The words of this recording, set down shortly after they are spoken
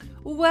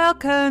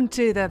Welcome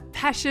to the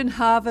Passion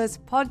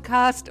Harvest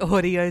podcast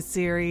audio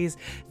series.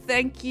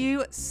 Thank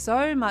you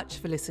so much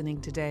for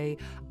listening today.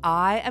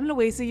 I am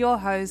Louisa, your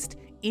host,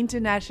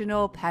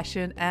 International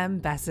Passion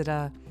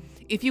Ambassador.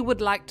 If you would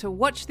like to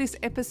watch this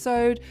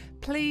episode,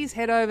 please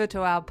head over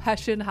to our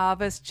Passion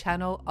Harvest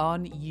channel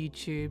on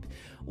YouTube.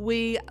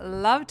 We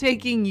love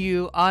taking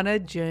you on a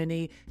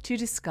journey to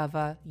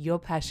discover your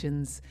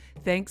passions.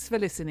 Thanks for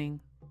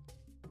listening.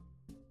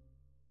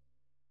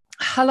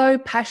 Hello,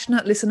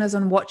 passionate listeners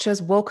and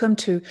watchers. Welcome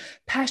to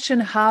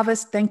Passion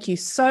Harvest. Thank you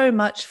so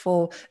much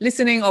for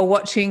listening or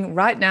watching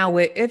right now,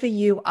 wherever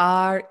you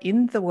are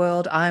in the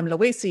world. I'm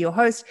Louisa, your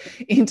host,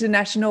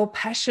 International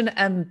Passion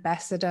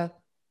Ambassador.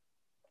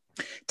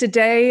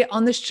 Today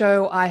on the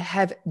show, I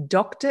have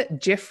Dr.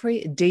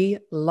 Jeffrey D.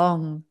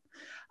 Long.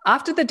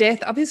 After the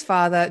death of his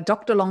father,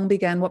 Dr. Long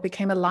began what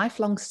became a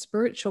lifelong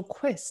spiritual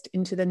quest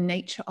into the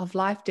nature of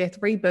life, death,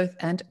 rebirth,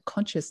 and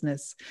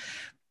consciousness.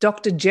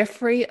 Dr.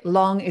 Jeffrey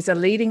Long is a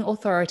leading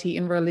authority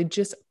in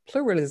religious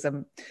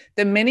pluralism,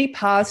 the many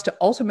paths to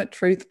ultimate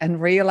truth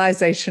and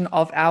realization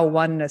of our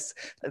oneness.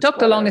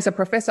 Dr. Long is a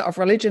professor of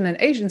religion and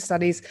Asian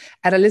studies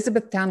at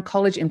Elizabethtown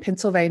College in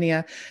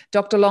Pennsylvania.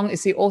 Dr. Long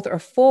is the author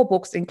of 4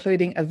 books,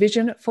 including A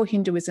Vision for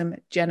Hinduism,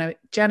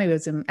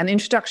 Jainoism, An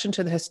Introduction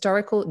to the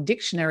Historical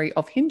Dictionary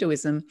of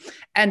Hinduism,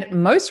 and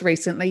most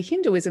recently,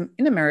 Hinduism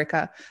in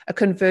America, A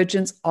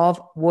Convergence of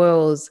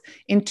Worlds.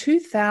 In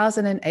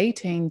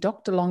 2018,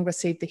 Dr. Long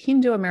received the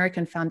Hindu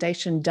American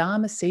Foundation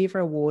Dharma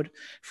Seva Award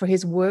for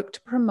his work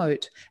to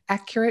promote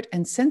accurate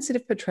and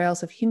sensitive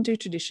portrayals of Hindu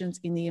traditions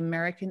in the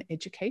American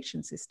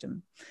education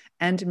system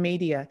and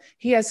media.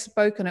 He has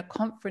spoken at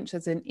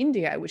conferences in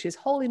India, which His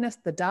Holiness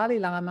the Dalai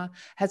Lama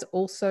has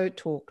also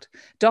talked.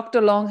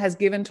 Dr. Long has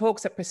given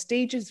talks at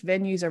prestigious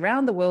venues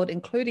around the world,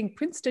 including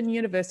Princeton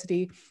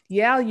University,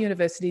 Yale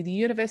University, the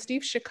University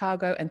of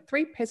Chicago, and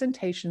 3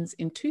 presentations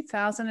in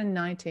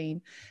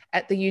 2019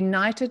 at the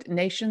United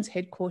Nations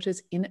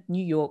headquarters in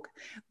New York.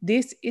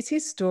 This is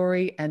his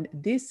story, and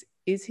this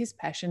is his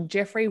passion.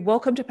 Jeffrey,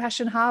 welcome to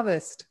Passion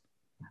Harvest.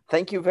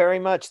 Thank you very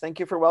much. Thank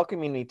you for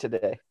welcoming me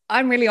today.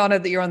 I'm really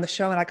honored that you're on the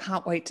show, and I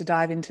can't wait to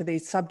dive into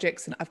these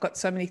subjects. And I've got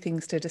so many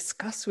things to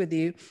discuss with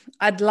you.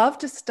 I'd love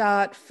to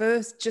start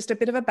first, just a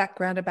bit of a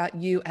background about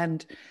you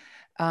and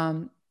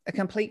a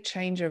complete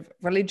change of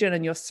religion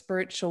and your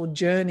spiritual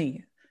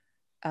journey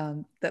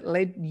that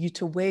led you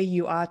to where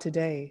you are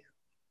today.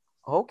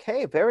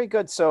 Okay, very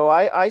good. So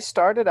I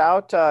started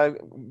out,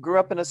 grew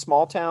up in a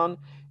small town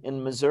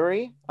in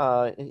Missouri,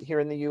 here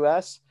in the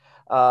U.S.,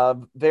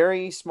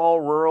 very small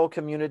rural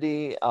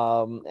community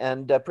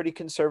and a pretty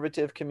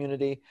conservative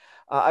community.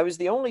 I was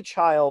the only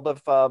child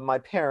of my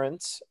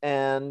parents,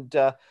 and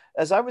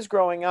as I was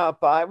growing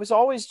up, I was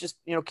always just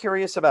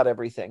curious about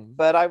everything.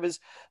 But I was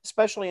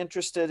especially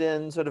interested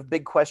in sort of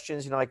big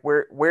questions, like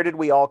where did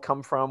we all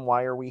come from?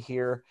 Why are we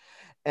here?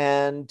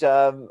 And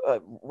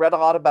read a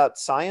lot about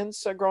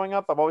science growing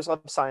up. I've always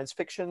loved science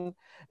fiction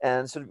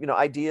and sort of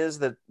ideas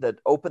that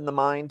open the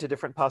mind to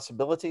different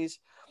possibilities.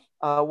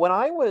 When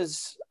I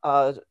was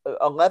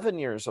 11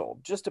 years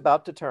old, just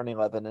about to turn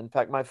 11, in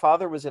fact, my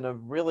father was in a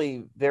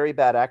really very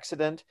bad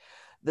accident.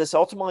 This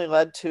ultimately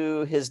led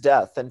to his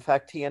death. In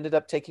fact, he ended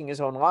up taking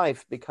his own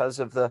life because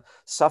of the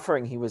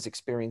suffering he was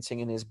experiencing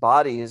in his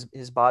body.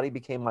 His body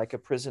became like a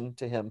prison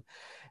to him.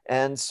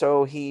 And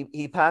so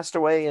he passed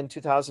away in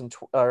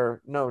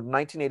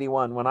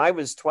 1981 when I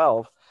was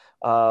 12.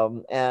 I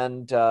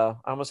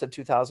almost said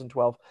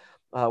 2012.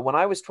 When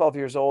I was 12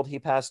 years old, he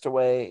passed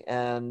away.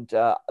 And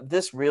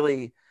this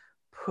really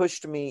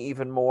pushed me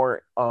even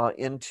more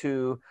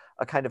into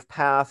a kind of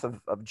path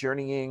of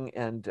journeying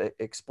and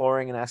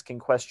exploring and asking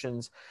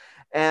questions.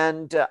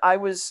 And I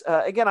was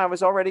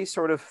already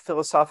sort of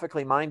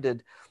philosophically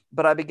minded,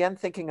 but I began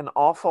thinking an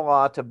awful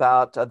lot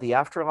about the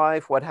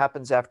afterlife, what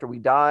happens after we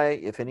die,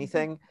 if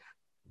anything.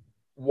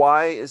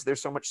 Why is there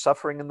so much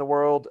suffering in the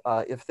world?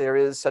 If there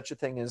is such a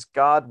thing as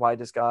God, why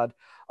does God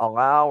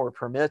allow or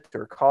permit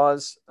or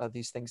cause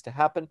these things to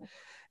happen?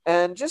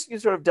 And just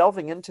sort of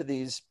delving into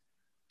these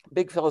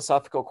big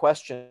philosophical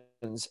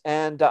questions.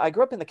 And I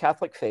grew up in the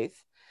Catholic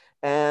faith,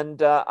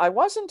 and I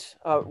wasn't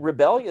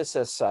rebellious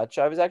as such.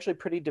 I was actually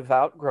pretty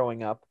devout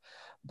growing up.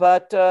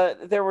 But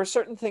there were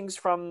certain things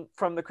from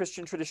the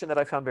Christian tradition that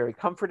I found very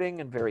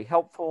comforting and very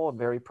helpful and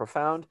very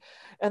profound.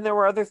 And there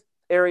were other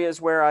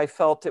areas where I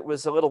felt it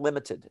was a little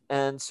limited.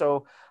 And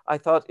so I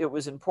thought it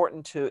was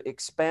important to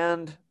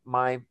expand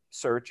my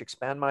search,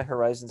 expand my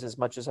horizons as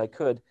much as I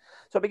could.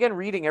 So I began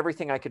reading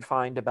everything I could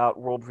find about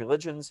world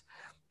religions.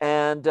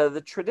 And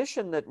the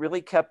tradition that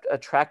really kept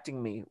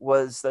attracting me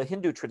was the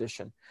Hindu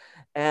tradition.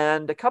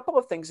 And a couple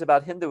of things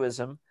about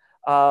Hinduism.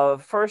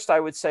 First, I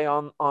would say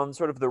on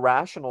sort of the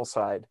rational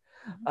side,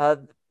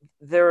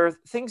 there are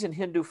things in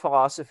Hindu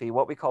philosophy,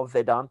 what we call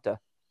Vedanta,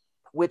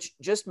 which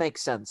just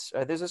makes sense.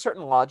 There's a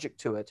certain logic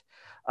to it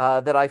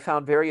that I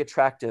found very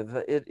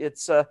attractive.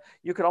 It's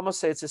you could almost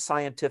say it's a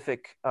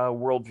scientific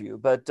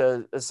worldview, but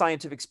a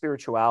scientific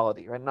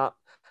spirituality, right? Not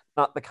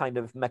not the kind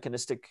of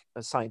mechanistic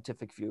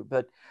scientific view,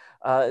 but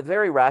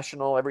very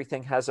rational.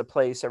 Everything has a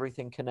place,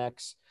 everything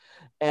connects.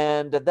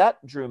 And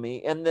that drew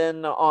me. And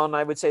then on,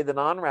 I would say, the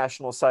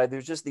non-rational side,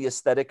 there's just the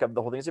aesthetic of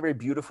the whole thing. It's a very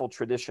beautiful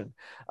tradition.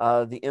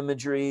 The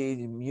imagery,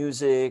 the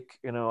music,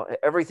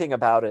 everything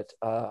about it,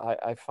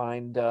 I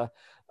find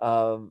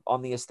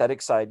on the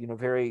aesthetic side,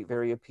 very,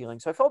 very appealing.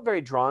 So I felt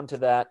very drawn to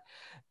that.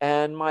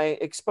 And my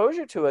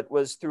exposure to it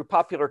was through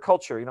popular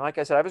culture. Like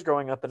I said, I was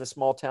growing up in a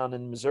small town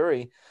in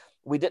Missouri.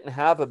 We didn't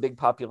have a big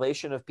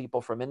population of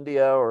people from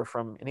India or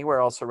from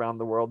anywhere else around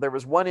the world. There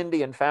was one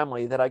Indian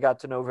family that I got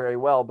to know very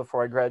well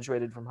before I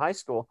graduated from high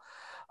school.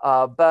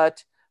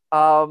 But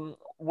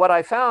what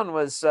I found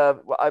was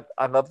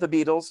I love the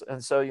Beatles.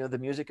 And so, the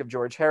music of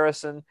George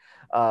Harrison,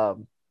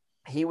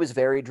 he was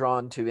very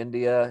drawn to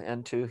India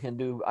and to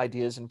Hindu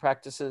ideas and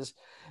practices.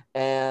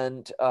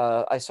 And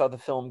I saw the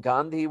film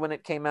Gandhi when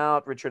it came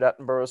out, Richard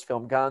Attenborough's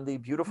film Gandhi,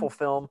 beautiful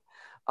film,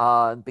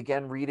 and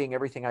began reading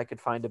everything I could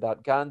find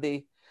about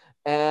Gandhi.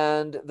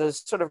 And the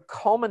sort of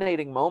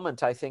culminating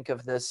moment, I think,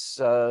 of this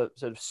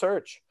sort of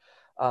search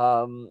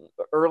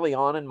early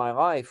on in my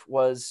life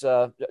was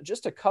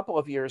just a couple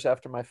of years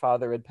after my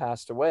father had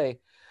passed away.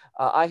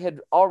 I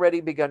had already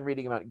begun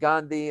reading about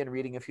Gandhi and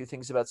reading a few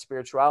things about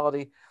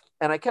spirituality.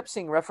 And I kept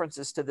seeing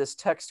references to this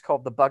text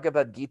called the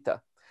Bhagavad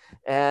Gita.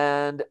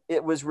 And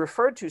it was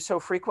referred to so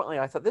frequently,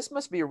 I thought this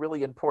must be a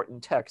really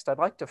important text. I'd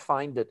like to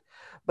find it.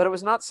 But it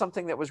was not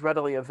something that was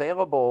readily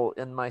available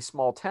in my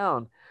small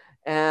town.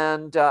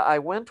 And I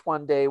went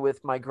one day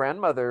with my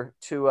grandmother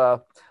to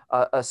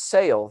a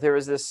sale. There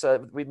was this,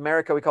 in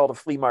America, we call it a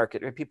flea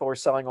market, where people were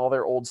selling all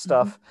their old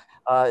stuff.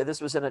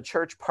 This was in a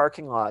church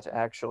parking lot,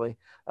 actually,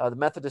 the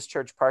Methodist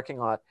church parking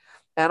lot.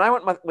 And I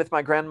went with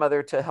my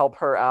grandmother to help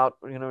her out,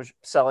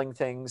 selling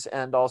things,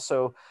 and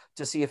also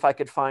to see if I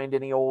could find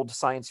any old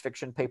science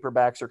fiction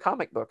paperbacks or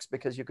comic books,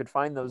 because you could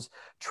find those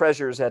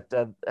treasures at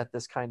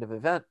this kind of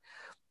event.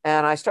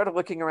 And I started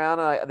looking around,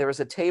 and there was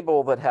a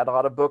table that had a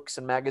lot of books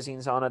and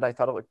magazines on it. I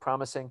thought it looked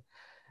promising.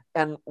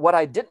 And what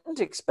I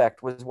didn't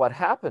expect was what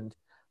happened.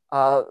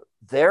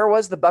 There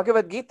was the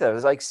Bhagavad Gita. It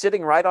was like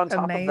sitting right on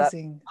top of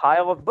that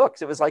pile of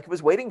books. It was like it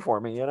was waiting for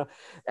me,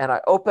 And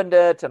I opened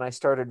it and I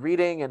started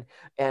reading,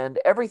 and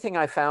everything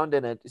I found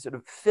in it sort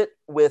of fit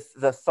with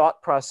the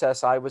thought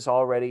process I was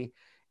already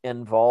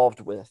involved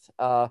with.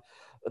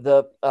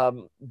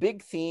 The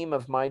big theme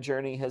of my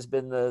journey has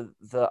been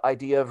the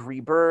idea of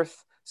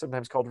rebirth,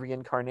 sometimes called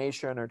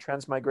reincarnation or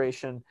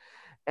transmigration.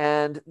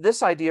 And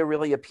this idea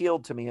really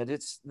appealed to me.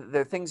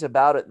 There are things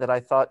about it that I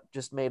thought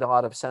just made a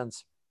lot of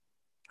sense.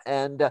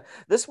 And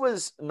this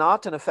was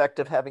not an effect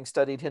of having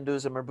studied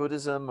Hinduism or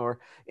Buddhism or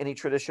any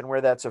tradition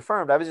where that's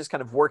affirmed. I was just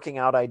kind of working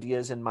out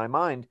ideas in my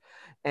mind.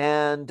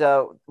 And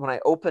when I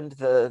opened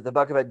the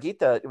Bhagavad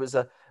Gita, it was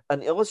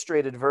an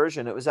illustrated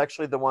version. It was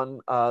actually the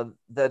one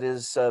that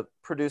is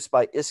produced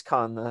by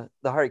ISKCON,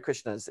 the Hare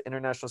Krishnas, the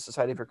International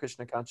Society for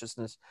Krishna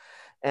Consciousness.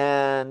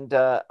 And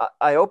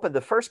I opened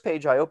the first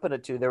page I opened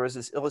it to, there was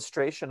this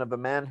illustration of a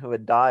man who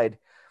had died,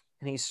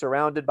 and he's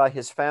surrounded by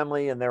his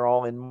family, and they're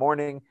all in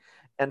mourning.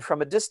 And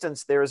from a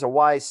distance, there is a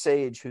wise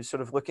sage who's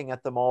sort of looking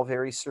at them all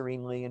very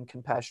serenely and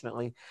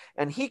compassionately.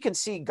 And he can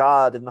see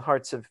God in the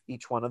hearts of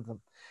each one of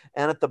them.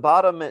 And at the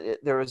bottom,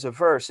 there is a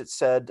verse. It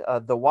said,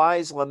 the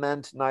wise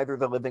lament neither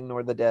the living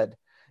nor the dead.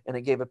 And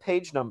it gave a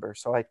page number.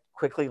 So I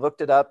quickly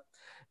looked it up,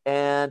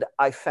 and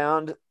I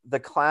found the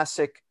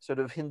classic sort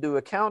of Hindu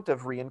account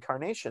of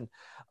reincarnation.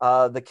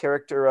 The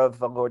character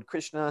of Lord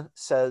Krishna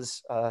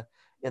says,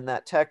 in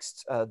that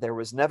text, there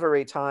was never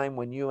a time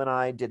when you and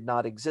I did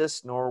not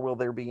exist, nor will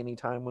there be any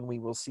time when we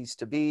will cease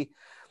to be.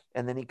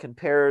 And then he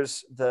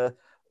compares the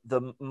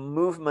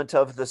movement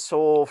of the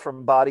soul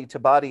from body to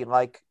body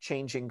like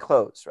changing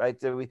clothes,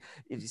 right?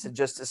 He said,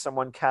 just as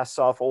someone casts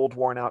off old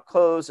worn out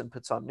clothes and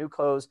puts on new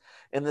clothes,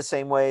 in the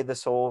same way, the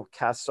soul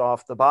casts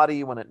off the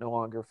body when it no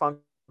longer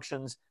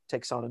functions,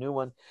 takes on a new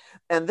one.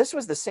 And this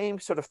was the same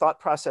sort of thought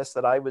process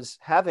that I was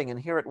having. And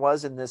here it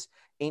was in this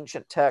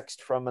ancient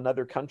text from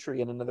another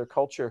country and another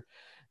culture.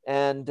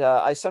 And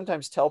I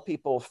sometimes tell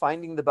people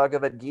finding the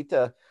Bhagavad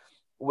Gita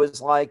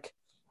was like,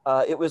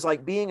 it was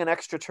like being an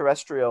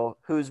extraterrestrial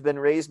who's been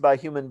raised by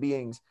human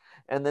beings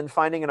and then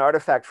finding an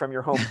artifact from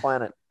your home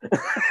planet.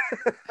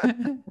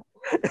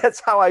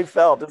 That's how I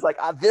felt. It's like,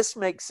 this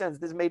makes sense.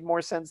 This made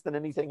more sense than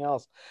anything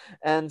else.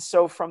 And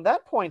so from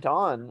that point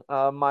on,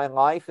 my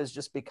life has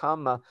just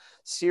become a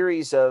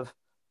series of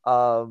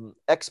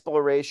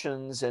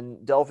explorations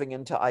and delving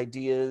into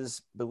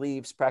ideas,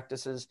 beliefs,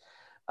 practices.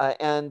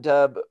 And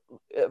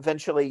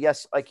eventually,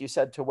 yes, like you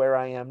said, to where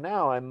I am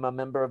now, I'm a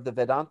member of the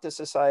Vedanta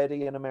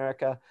Society in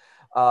America,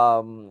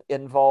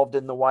 involved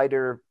in the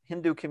wider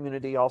Hindu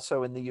community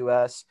also in the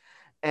US.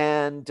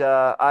 And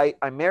I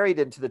married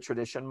into the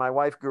tradition. My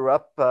wife grew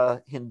up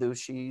Hindu.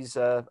 She's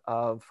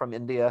from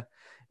India,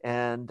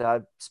 and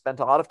I spent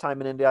a lot of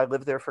time in India. I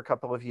lived there for a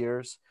couple of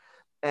years.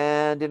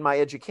 And in my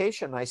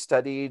education, I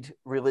studied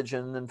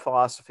religion and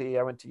philosophy.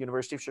 I went to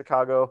University of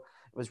Chicago.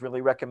 It was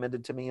really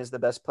recommended to me as the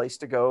best place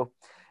to go.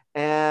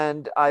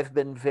 And I've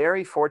been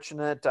very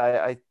fortunate.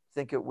 I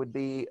think it would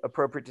be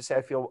appropriate to say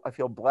I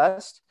feel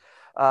blessed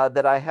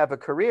that I have a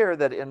career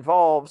that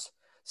involves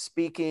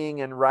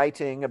speaking and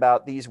writing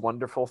about these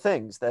wonderful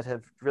things that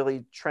have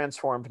really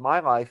transformed my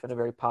life in a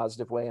very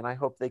positive way. And I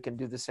hope they can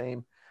do the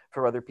same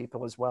for other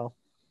people as well.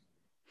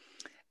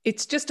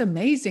 It's just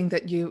amazing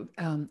that you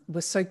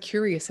were so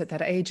curious at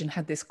that age and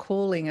had this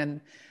calling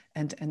and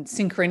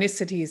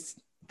synchronicities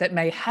that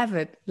may have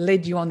it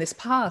led you on this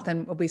path.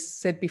 And we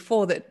said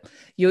before that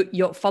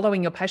you're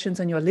following your passions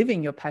and you're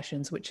living your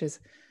passions, which is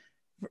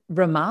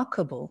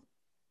remarkable.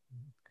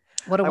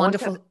 What a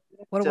wonderful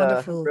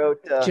journey. Who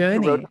wrote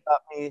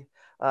about me,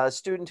 a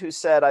student who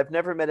said, "I've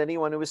never met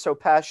anyone who was so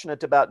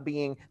passionate about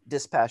being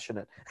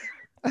dispassionate."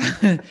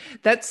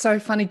 That's so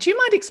funny. Do you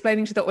mind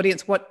explaining to the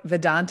audience what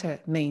Vedanta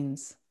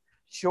means?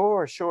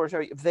 Sure.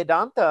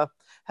 Vedanta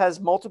has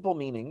multiple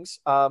meanings.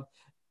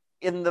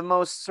 In the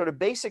most sort of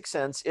basic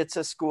sense, it's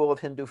a school of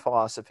Hindu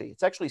philosophy.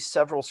 It's actually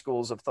several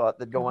schools of thought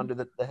that go under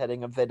the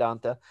heading of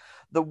Vedanta.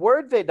 The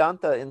word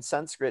Vedanta in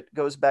Sanskrit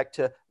goes back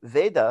to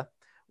Veda,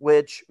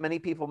 which many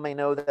people may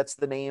know that's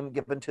the name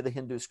given to the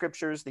Hindu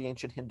scriptures, the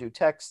ancient Hindu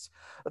texts.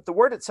 But the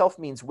word itself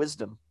means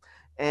wisdom.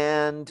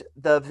 And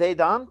the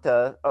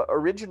Vedanta,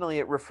 originally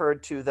it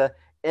referred to the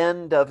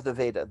end of the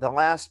Veda, the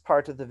last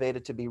part of the Veda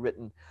to be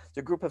written. It's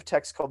a group of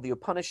texts called the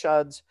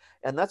Upanishads,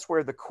 and that's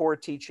where the core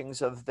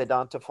teachings of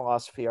Vedanta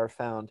philosophy are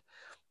found.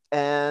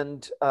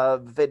 And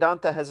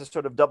Vedanta has a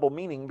sort of double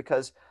meaning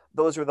because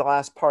those are the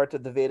last part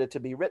of the Veda to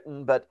be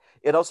written, but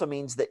it also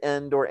means the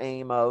end or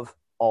aim of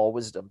all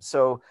wisdom.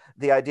 So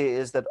the idea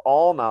is that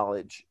all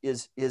knowledge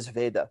is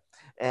Veda,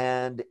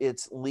 and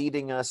it's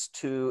leading us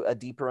to a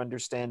deeper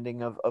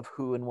understanding of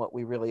who and what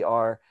we really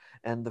are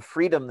and the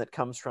freedom that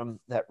comes from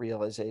that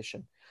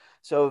realization.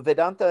 So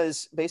Vedanta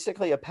is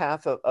basically a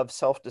path of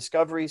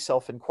self-discovery,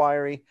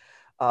 self-inquiry.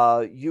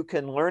 You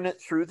can learn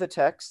it through the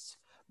texts,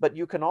 but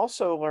you can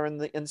also learn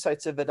the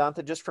insights of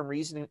Vedanta just from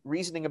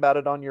reasoning about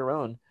it on your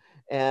own.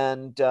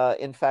 And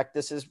in fact,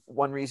 this is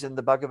one reason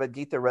the Bhagavad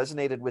Gita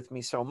resonated with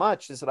me so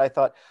much, is that I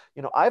thought,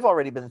 I've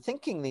already been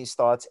thinking these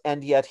thoughts,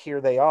 and yet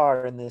here they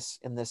are in this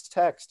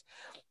text.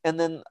 And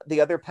then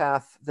the other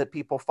path that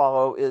people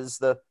follow is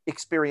the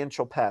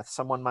experiential path.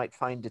 Someone might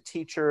find a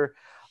teacher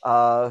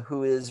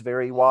who is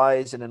very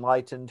wise and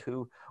enlightened,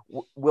 who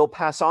will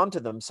pass on to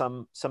them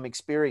some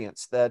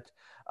experience that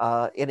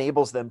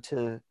enables them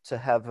to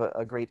have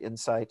a great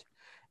insight.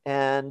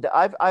 And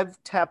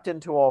I've tapped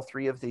into all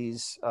three of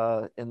these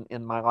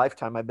in my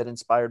lifetime. I've been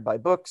inspired by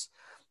books.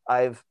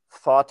 I've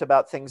thought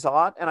about things a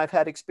lot, and I've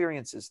had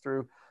experiences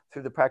through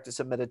the practice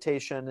of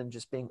meditation and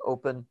just being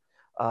open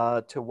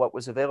to what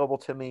was available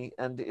to me.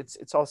 And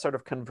it's all sort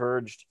of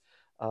converged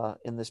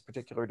in this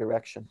particular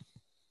direction.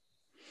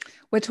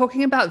 We're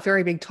talking about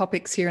very big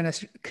topics here in a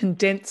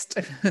condensed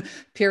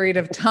period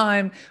of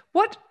time.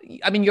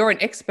 You're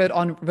an expert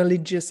on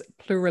religious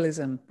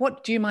pluralism.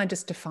 What do you mind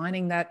just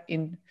defining that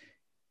in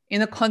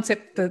the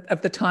concept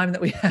of the time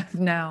that we have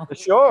now?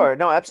 Sure.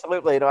 No,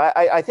 absolutely. No,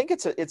 I think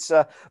it's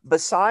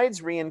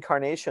besides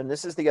reincarnation,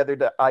 this is the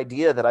other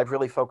idea that I've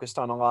really focused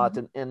on a lot.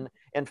 Mm-hmm. And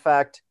in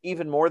fact,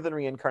 even more than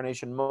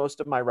reincarnation, most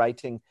of my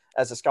writing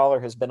as a scholar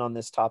has been on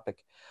this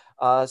topic.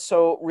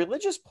 So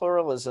religious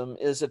pluralism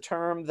is a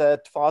term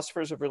that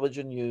philosophers of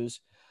religion use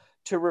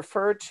to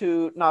refer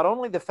to not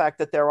only the fact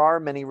that there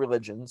are many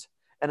religions,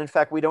 and in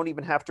fact, we don't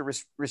even have to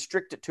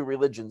restrict it to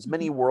religions,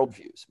 many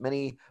worldviews,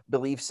 many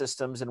belief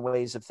systems and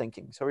ways of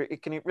thinking. So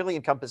it can really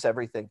encompass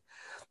everything.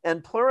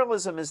 And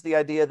pluralism is the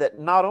idea that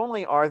not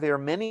only are there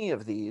many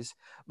of these,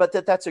 but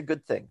that's a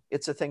good thing.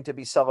 It's a thing to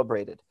be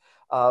celebrated.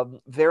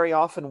 Very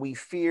often we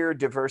fear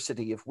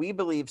diversity. If we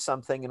believe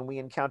something and we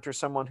encounter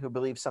someone who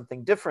believes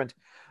something different,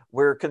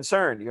 we're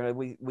concerned.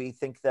 We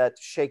think that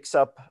shakes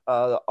up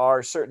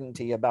our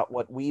certainty about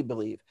what we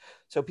believe.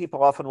 So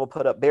people often will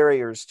put up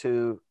barriers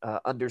to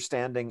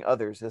understanding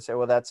others. They say,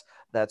 well,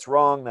 that's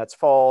wrong, that's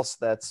false,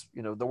 that's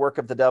the work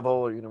of the devil,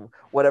 or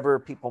whatever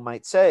people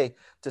might say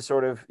to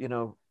sort of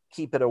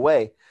keep it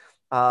away.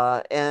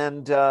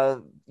 And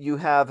you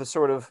have a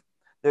sort of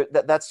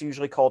that's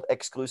usually called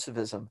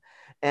exclusivism.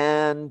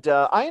 And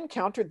I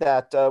encountered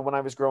that when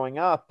I was growing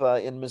up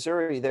in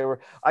Missouri.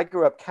 I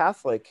grew up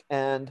Catholic,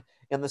 and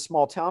in the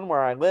small town where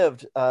I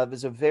lived,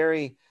 there's a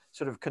very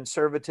sort of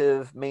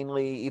conservative,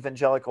 mainly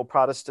evangelical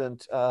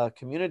Protestant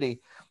community.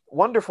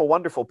 Wonderful,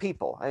 wonderful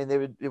people. I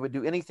mean, they would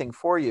do anything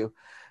for you.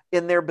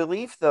 In their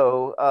belief,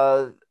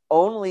 though,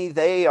 only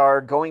they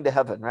are going to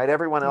heaven, right?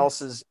 Everyone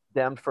else is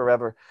damned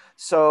forever.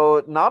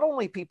 So not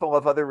only people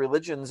of other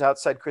religions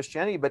outside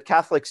Christianity, but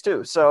Catholics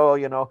too. So,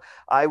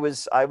 I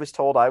was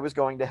told I was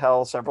going to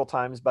hell several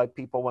times by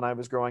people when I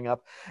was growing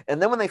up.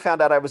 And then when they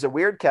found out I was a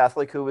weird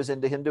Catholic who was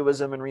into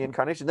Hinduism and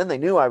reincarnation, then they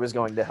knew I was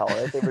going to hell,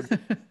 right? They were,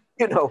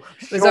 it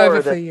was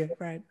over for you,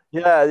 right?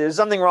 Yeah, there's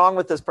something wrong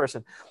with this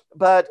person.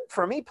 But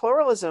for me,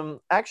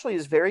 pluralism actually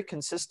is very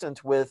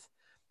consistent with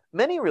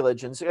many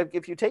religions.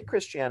 If you take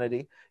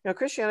Christianity,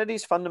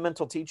 Christianity's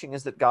fundamental teaching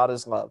is that God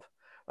is love,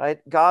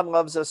 right? God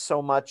loves us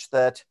so much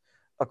that,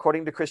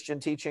 according to Christian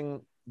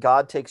teaching,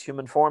 God takes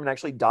human form and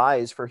actually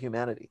dies for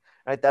humanity,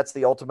 right? That's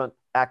the ultimate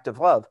act of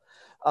love.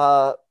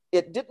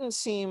 It didn't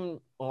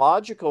seem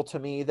logical to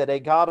me that a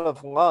God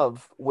of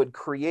love would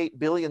create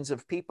billions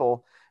of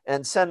people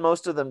and send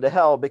most of them to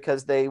hell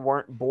because they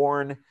weren't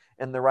born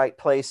in the right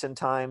place and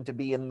time to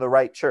be in the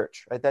right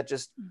church, right? That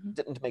just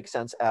didn't make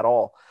sense at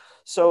all.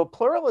 So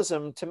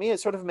pluralism, to me, it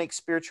sort of makes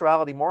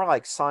spirituality more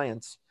like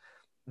science.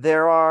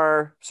 There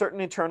are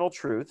certain eternal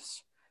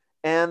truths,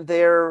 and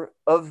they're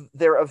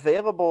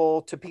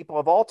available to people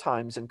of all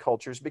times and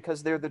cultures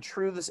because they're the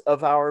truths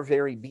of our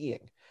very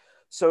being.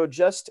 So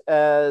just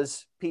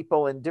as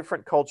people in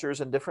different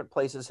cultures and different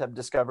places have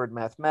discovered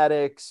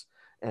mathematics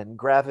and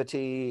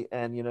gravity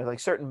and, you know, like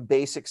certain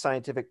basic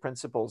scientific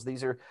principles,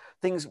 these are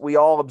things we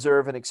all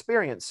observe and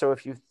experience. So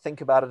if you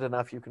think about it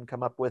enough, you can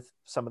come up with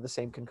some of the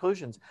same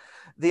conclusions.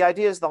 The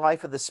idea is the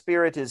life of the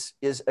spirit is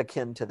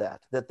akin to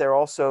that, that there are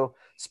also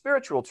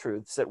spiritual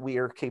truths that we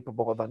are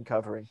capable of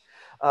uncovering.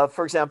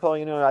 For example,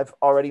 you know, I've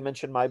already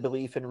mentioned my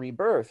belief in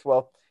rebirth.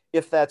 Well,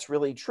 if that's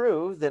really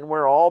true, then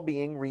we're all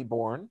being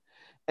reborn.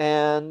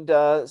 And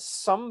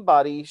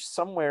somebody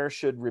somewhere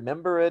should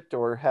remember it,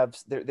 or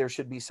there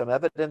should be some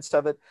evidence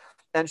of it.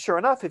 And sure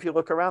enough, if you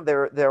look around,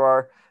 there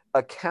are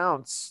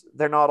accounts.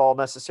 They're not all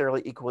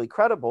necessarily equally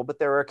credible, but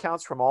there are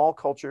accounts from all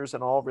cultures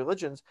and all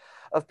religions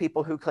of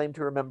people who claim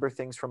to remember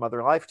things from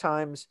other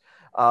lifetimes.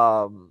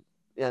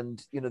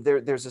 And you know,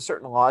 there's a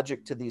certain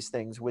logic to these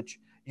things which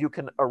you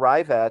can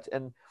arrive at.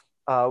 And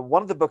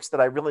one of the books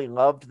that I really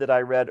loved that I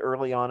read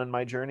early on in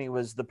my journey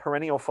was The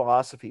Perennial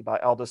Philosophy by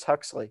Aldous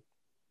Huxley,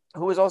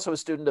 who was also a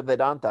student of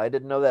Vedanta. I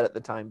didn't know that at the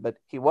time, but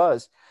he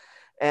was.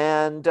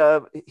 And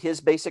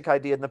his basic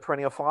idea in the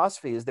perennial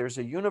philosophy is there's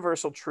a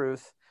universal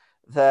truth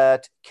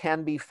that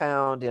can be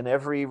found in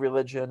every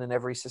religion and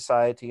every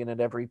society and at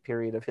every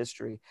period of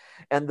history.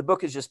 And the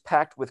book is just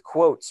packed with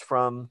quotes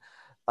from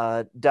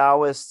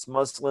Taoists,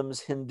 Muslims,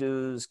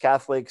 Hindus,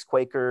 Catholics,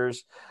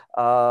 Quakers,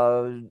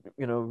 you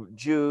know,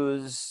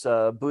 Jews,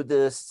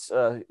 Buddhists,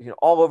 you know,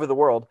 all over the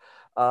world,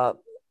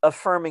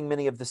 affirming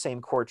many of the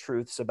same core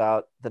truths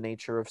about the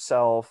nature of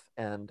self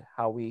and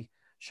how we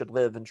should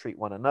live and treat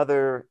one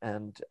another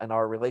and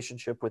our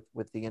relationship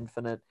with the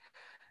infinite.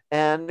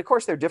 And of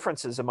course, there are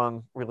differences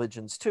among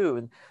religions too.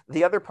 And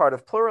the other part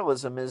of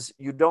pluralism is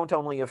you don't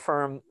only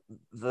affirm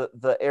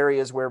the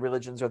areas where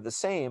religions are the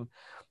same,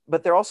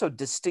 but there are also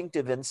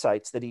distinctive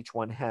insights that each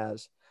one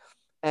has.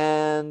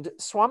 And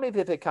Swami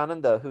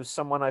Vivekananda, who's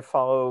someone I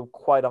follow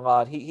quite a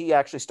lot, he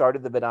actually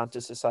started the Vedanta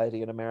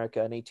Society in America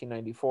in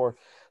 1894,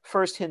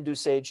 first Hindu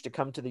sage to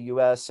come to the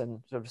US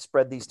and sort of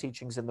spread these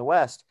teachings in the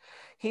West.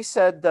 He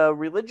said the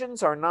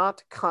religions are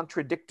not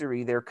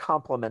contradictory, they're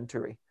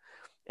complementary.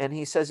 And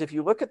he says, if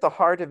you look at the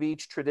heart of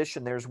each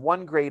tradition, there's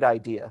one great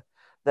idea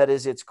that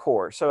is its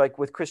core. So like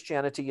with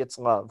Christianity, it's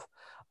love.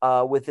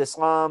 With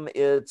Islam,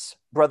 it's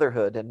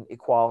brotherhood and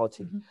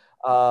equality.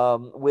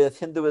 With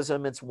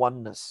Hinduism, it's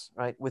oneness,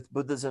 right? With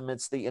Buddhism,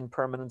 it's the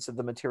impermanence of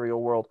the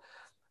material world.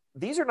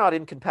 These are not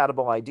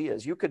incompatible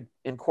ideas. You could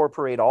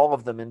incorporate all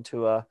of them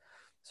into a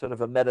sort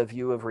of a meta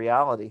view of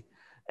reality.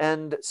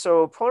 And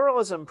so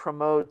pluralism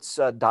promotes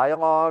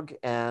dialogue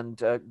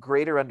and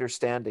greater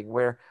understanding,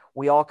 where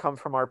we all come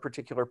from our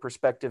particular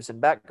perspectives and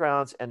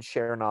backgrounds and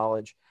share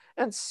knowledge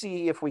and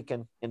see if we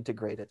can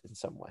integrate it in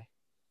some way.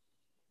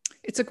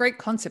 It's a great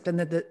concept, and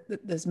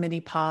there's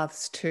many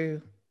paths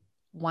to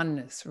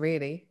oneness,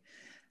 really.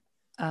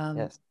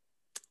 Yes.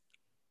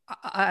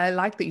 I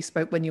like that you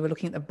spoke when you were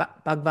looking at the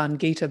Bhagavad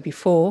Gita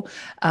before.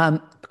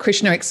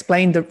 Krishna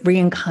explained that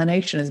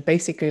reincarnation is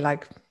basically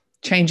like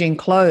changing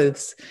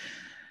clothes.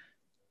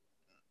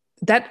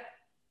 That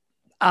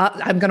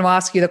I'm going to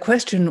ask you the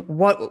question: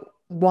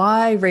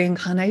 why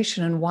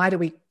reincarnation, and why do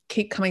we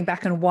keep coming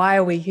back, and why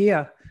are we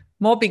here?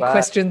 More big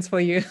questions for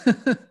you.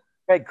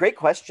 Right, great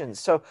questions.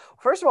 So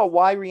first of all,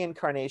 why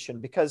reincarnation?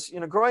 Because, you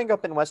know, growing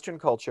up in Western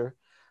culture,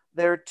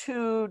 there are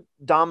two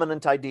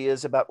dominant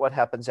ideas about what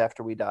happens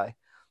after we die.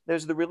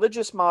 There's the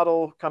religious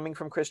model coming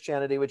from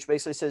Christianity, which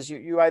basically says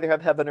you either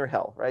have heaven or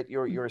hell, right?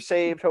 You're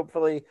saved,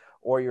 hopefully,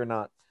 or you're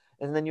not.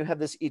 And then you have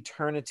this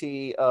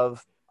eternity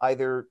of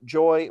either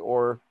joy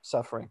or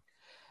suffering.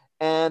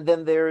 And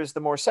then there's the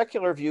more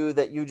secular view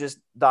that you just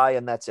die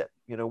and that's it.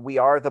 You know, we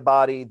are the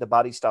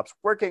body stops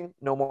working,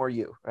 no more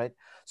you, right?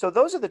 So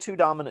those are the two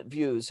dominant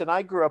views. And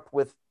I grew up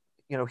with,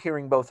 you know,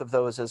 hearing both of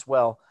those as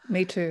well.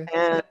 Me too.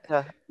 And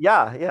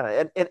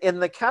yeah. And in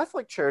the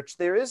Catholic Church,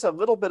 there is a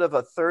little bit of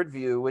a third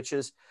view, which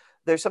is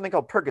there's something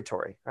called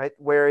purgatory, right?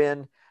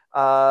 Wherein,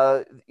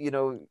 you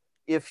know,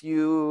 if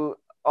you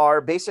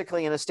are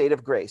basically in a state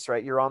of grace,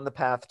 right? You're on the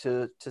path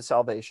to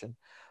salvation,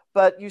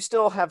 but you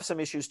still have some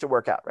issues to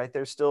work out, right?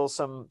 There's still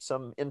some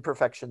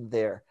imperfection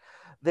there.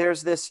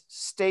 There's this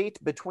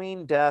state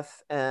between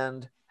death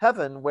and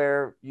heaven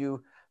where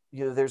you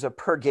there's a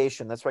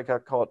purgation. That's why I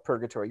call it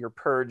purgatory. You're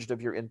purged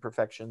of your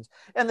imperfections,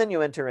 and then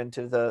you enter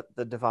into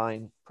the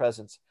divine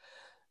presence.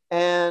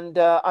 And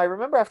I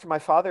remember after my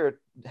father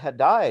had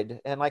died,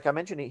 and like I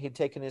mentioned, he'd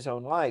taken his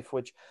own life,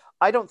 which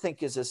I don't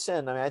think is a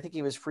sin. I mean, I think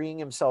he was freeing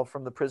himself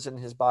from the prison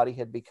his body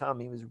had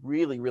become. He was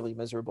really, really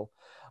miserable.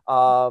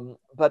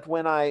 But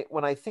when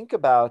I think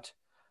about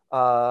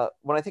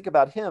when I think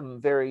about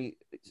him very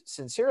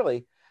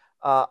sincerely,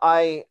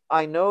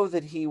 I know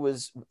that he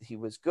was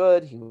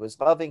good, he was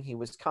loving, he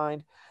was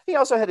kind. He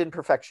also had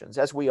imperfections,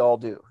 as we all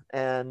do,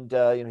 and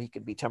he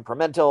could be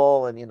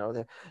temperamental,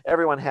 and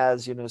everyone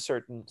has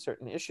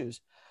certain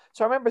issues.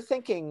 So I remember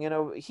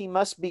thinking, he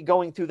must be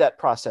going through that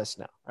process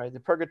now, right? The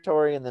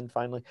purgatory, and then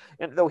finally,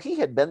 and though he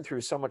had been through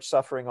so much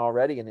suffering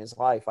already in his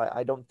life,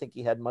 I don't think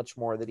he had much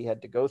more that he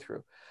had to go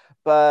through.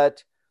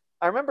 But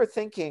I remember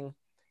thinking,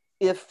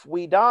 if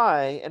we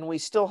die and we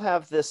still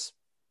have this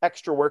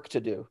extra work to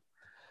do,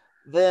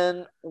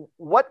 then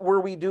what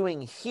were we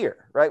doing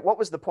here, right? What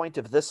was the point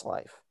of this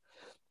life?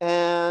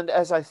 And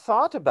as I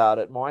thought about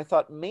it more, I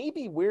thought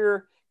maybe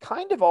we're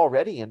kind of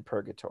already in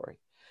purgatory.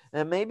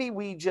 And maybe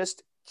we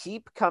just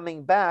keep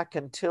coming back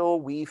until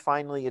we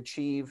finally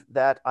achieve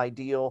that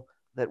ideal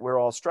that we're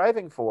all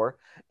striving for.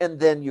 And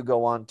then you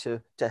go on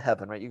to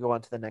heaven, right? You go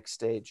on to the next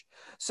stage.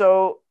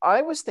 So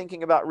I was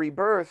thinking about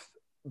rebirth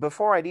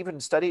before I'd even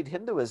studied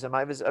Hinduism.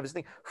 I was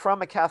thinking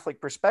from a Catholic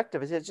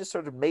perspective, it just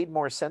sort of made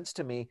more sense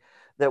to me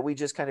that we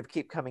just kind of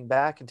keep coming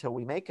back until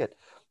we make it.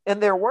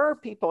 And there were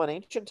people in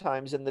ancient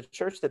times in the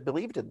church that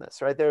believed in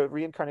this, right? The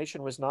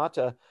reincarnation was not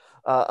an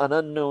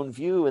unknown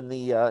view in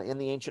the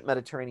ancient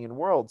Mediterranean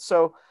world.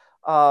 So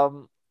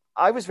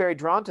I was very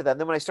drawn to that. And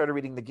then when I started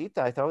reading the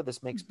Gita, I thought, oh,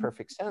 this makes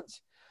perfect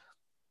sense.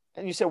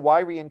 And you said,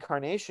 why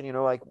reincarnation?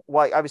 Like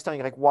why? I was telling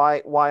you, like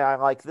why I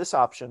like this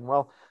option.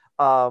 Well,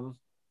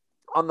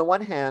 on the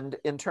one hand,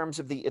 in terms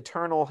of the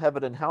eternal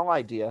heaven and hell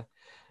idea,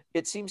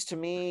 it seems to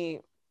me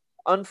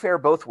unfair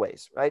both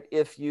ways, right?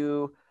 If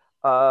you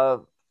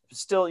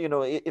still,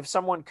 if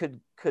someone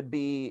could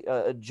be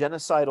a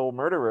genocidal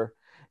murderer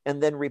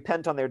and then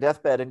repent on their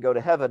deathbed and go to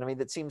heaven, I mean,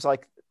 that seems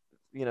like,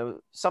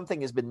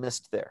 something has been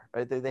missed there,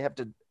 right? They have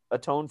to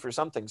atone for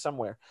something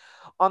somewhere.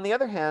 On the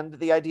other hand,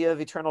 the idea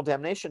of eternal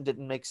damnation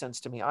didn't make sense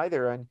to me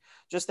either. And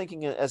just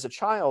thinking as a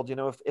child,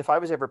 if I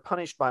was ever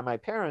punished by my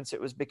parents,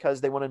 it was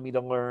because they wanted me to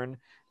learn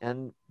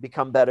and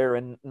become better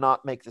and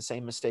not make the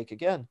same mistake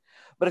again.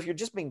 But if you're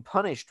just being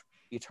punished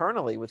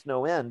eternally with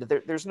no end,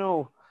 there's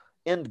no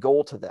end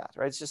goal to that,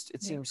 right?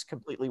 It seems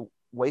completely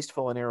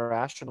wasteful and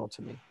irrational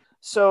to me.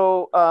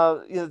 So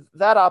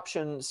that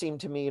option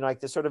seemed to me like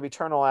this sort of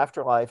eternal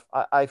afterlife.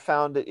 I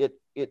found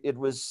it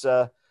was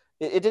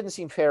it didn't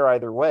seem fair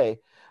either way.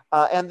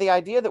 And the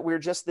idea that we're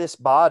just this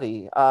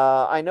body,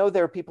 I know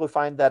there are people who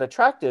find that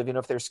attractive,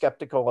 if they're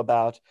skeptical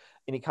about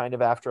any kind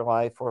of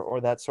afterlife or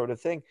that sort of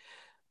thing.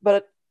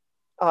 But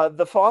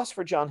the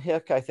philosopher John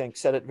Hick, I think,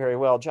 said it very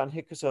well. John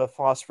Hick is a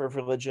philosopher of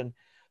religion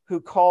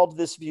who called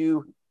this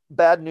view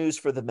bad news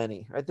for the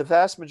many, right? The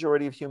vast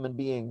majority of human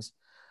beings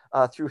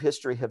through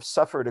history have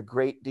suffered a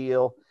great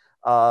deal.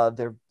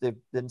 They've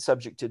been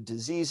subject to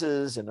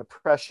diseases and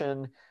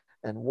oppression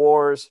and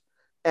wars.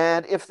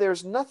 And if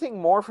there's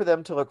nothing more for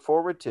them to look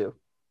forward to,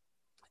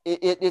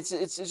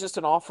 it's just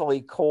an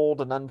awfully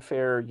cold and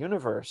unfair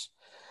universe.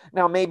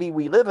 Now, maybe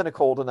we live in a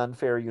cold and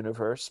unfair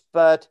universe,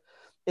 but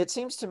it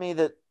seems to me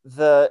that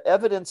the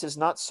evidence is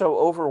not so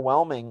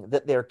overwhelming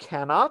that there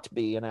cannot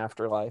be an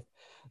afterlife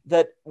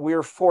that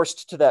we're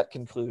forced to that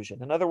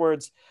conclusion. In other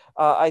words,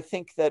 I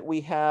think that we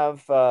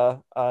have,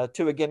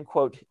 to again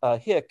quote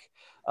Hick,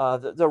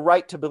 the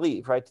right to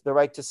believe, right? The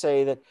right to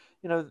say that,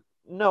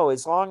 no,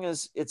 as long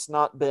as it's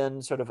not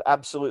been sort of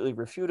absolutely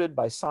refuted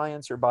by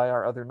science or by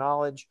our other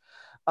knowledge,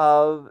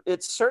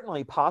 it's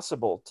certainly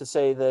possible to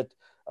say that,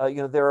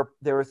 there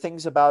are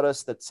things about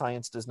us that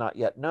science does not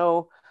yet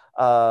know.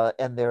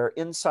 And there are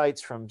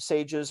insights from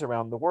sages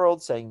around the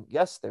world saying,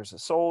 yes, there's a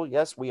soul.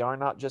 Yes, we are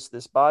not just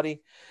this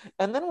body.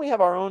 And then we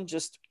have our own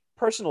just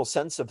personal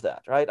sense of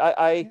that, right?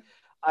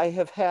 I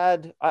have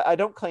had, I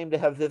don't claim to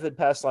have vivid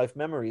past life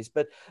memories,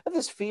 but I have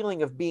this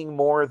feeling of being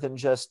more than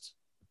just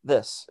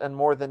this and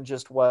more than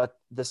just what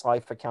this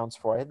life accounts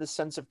for. I had this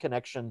sense of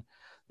connection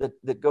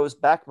that goes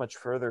back much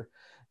further.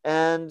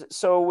 And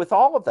so with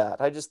all of that,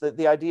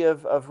 the idea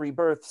of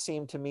rebirth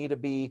seemed to me to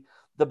be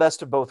the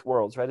best of both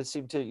worlds, right? It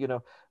seemed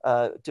to,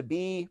 to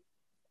be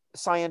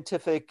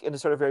scientific in a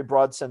sort of very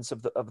broad sense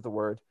of the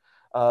word,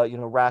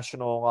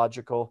 rational,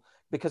 logical,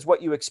 because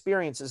what you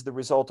experience is the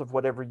result of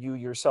whatever you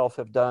yourself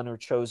have done or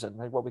chosen,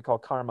 right? What we call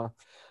karma.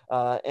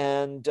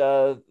 And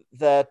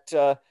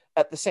that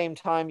at the same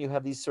time, you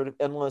have these sort of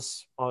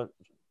endless,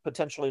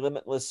 potentially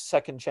limitless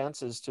second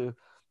chances to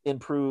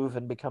improve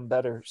and become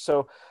better.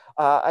 So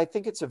I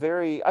think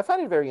I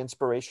find it a very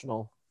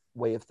inspirational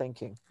way of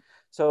thinking.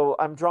 So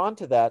I'm drawn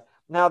to that.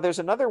 Now, there's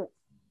another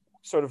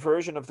sort of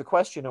version of the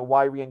question of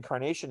why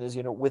reincarnation is,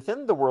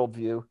 within the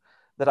worldview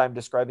that I'm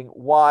describing,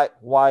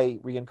 why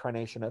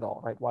reincarnation at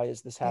all, right? Why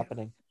is this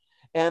happening?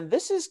 And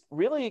this is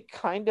really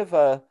kind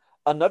of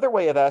another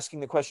way of asking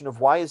the question of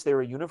why is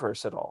there a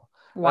universe at all?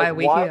 Why are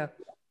we here?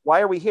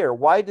 Why are we here?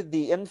 Why did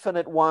the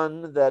infinite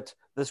one that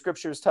the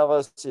scriptures tell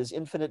us is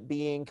infinite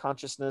being,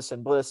 consciousness,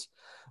 and bliss,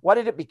 why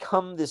did it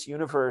become this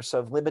universe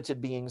of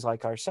limited beings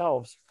like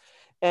ourselves?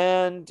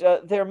 And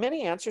there are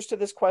many answers to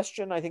this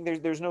question. I think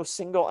there's no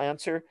single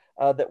answer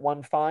that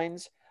one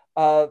finds.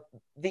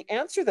 The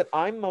answer that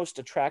I'm most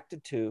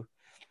attracted to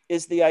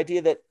is the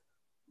idea that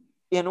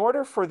in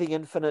order for the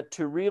infinite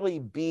to really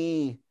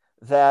be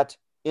that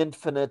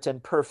infinite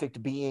and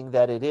perfect being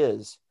that it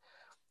is,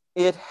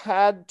 it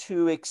had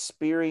to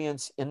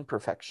experience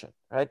imperfection,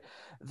 right?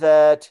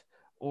 That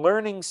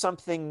learning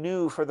something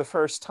new for the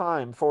first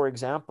time, for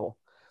example,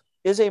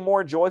 is a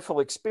more joyful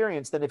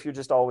experience than if you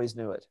just always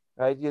knew it,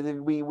 right?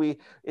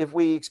 If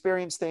we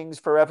experience things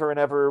forever and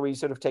ever, we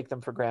sort of take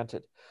them for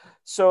granted.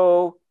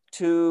 So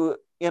to,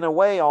 in a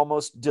way,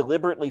 almost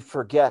deliberately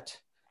forget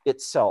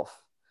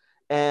itself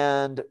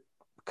and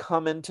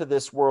come into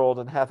this world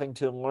and having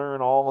to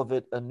learn all of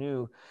it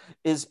anew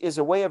is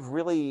a way of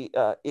really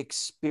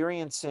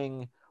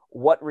experiencing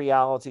what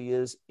reality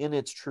is in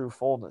its true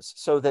fullness,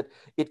 so that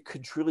it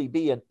could truly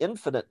be an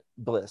infinite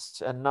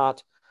bliss and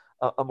not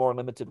a more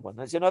limited one.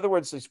 In other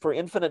words, for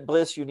infinite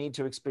bliss, you need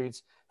to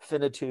experience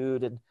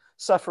finitude and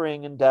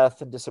suffering and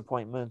death and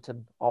disappointment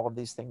and all of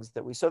these things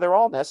that so they're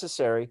all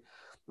necessary,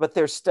 but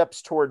they're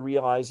steps toward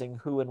realizing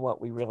who and what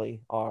we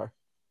really are.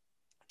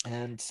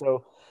 And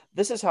so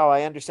this is how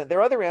I understand. There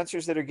are other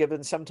answers that are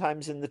given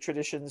sometimes in the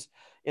traditions.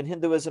 In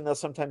Hinduism, they'll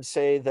sometimes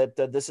say that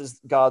this is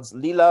God's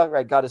lila,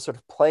 right? God is sort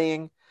of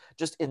playing,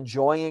 just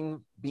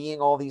enjoying being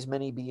all these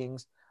many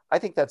beings. I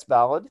think that's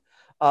valid.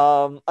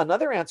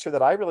 Another answer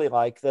that I really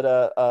like, that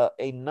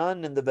a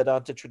nun in the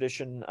Vedanta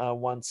tradition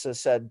once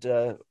said,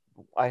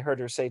 I heard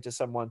her say to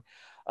someone,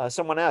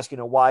 someone asked,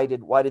 why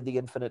did the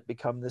infinite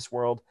become this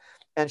world?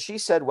 And she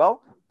said,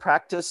 well,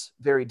 practice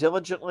very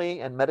diligently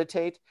and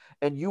meditate,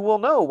 and you will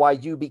know why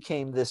you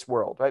became this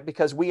world, right?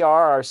 Because we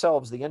are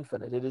ourselves the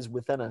infinite. It is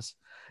within us.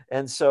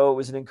 And so it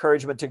was an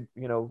encouragement to,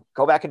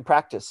 go back and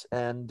practice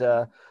and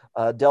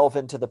delve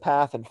into the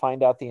path and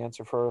find out the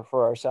answer for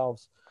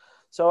ourselves.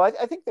 So I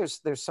think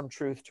there's some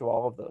truth to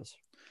all of those.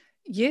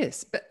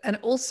 Yes, and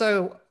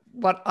also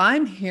what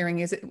I'm hearing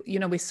is,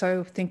 we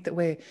so think that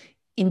we're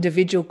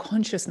individual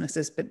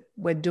consciousnesses, but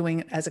we're doing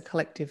it as a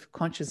collective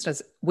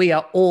consciousness. We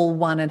are all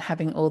one and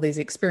having all these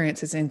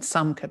experiences in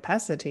some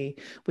capacity.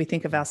 We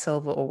think of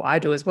ourselves, or I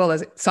do as well,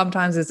 as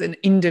sometimes as an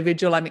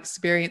individual. I'm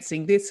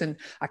experiencing this and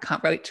I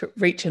can't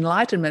reach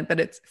enlightenment, but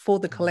it's for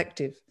the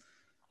collective.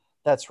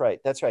 That's right.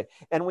 That's right.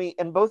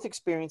 And both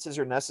experiences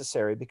are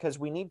necessary, because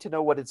we need to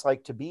know what it's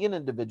like to be an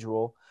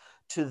individual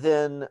to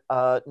then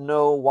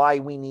know why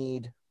we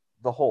need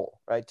the whole,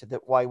 right?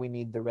 Why we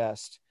need the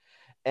rest.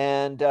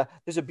 And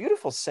there's a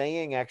beautiful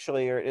saying,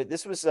 actually, or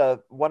this was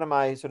one of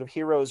my sort of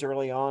heroes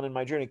early on in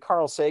my journey,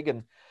 Carl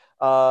Sagan,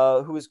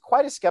 who was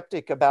quite a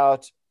skeptic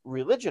about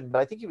religion, but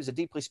I think he was a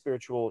deeply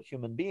spiritual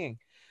human being.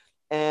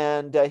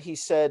 And he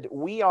said,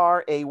 we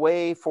are a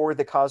way for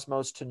the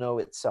cosmos to know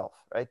itself,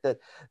 right? That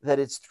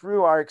it's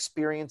through our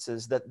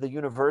experiences that the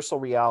universal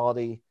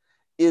reality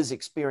is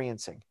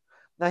experiencing.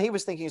 Now, he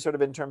was thinking sort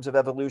of in terms of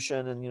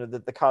evolution and,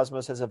 that the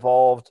cosmos has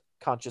evolved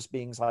conscious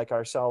beings like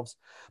ourselves.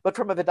 But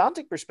from a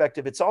Vedantic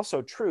perspective, it's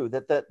also true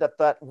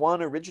that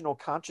one original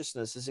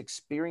consciousness is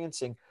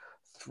experiencing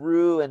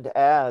through and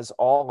as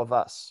all of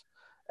us,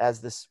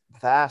 as this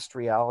vast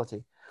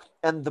reality.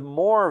 And the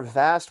more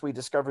vast we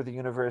discover the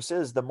universe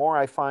is, the more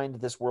I find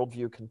this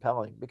worldview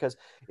compelling, because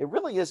it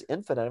really is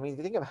infinite. I mean, if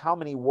you think of how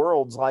many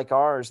worlds like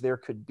ours there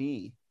could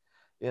be,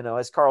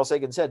 as Carl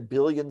Sagan said,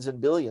 billions and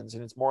billions,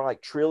 and it's more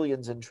like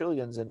trillions and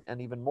trillions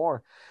and even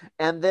more.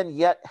 And then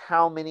yet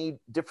how many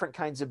different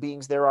kinds of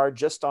beings there are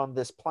just on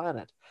this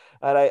planet.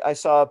 And I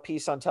saw a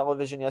piece on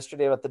television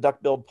yesterday about the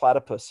duck-billed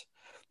platypus.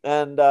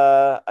 And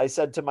I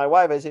said to my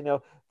wife, I said,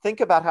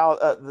 think about how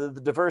the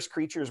diverse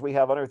creatures we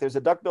have on Earth. There's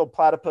a duck-billed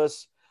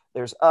platypus,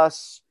 there's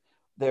us,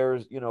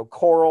 there's,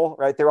 coral,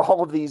 right? There are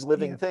all of these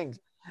living things.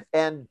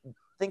 And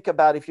think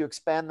about, if you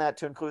expand that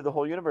to include the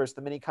whole universe,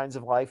 the many kinds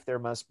of life there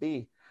must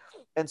be.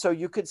 And so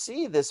you could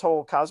see this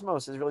whole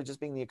cosmos is really just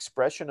being the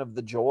expression of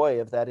the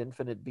joy of that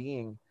infinite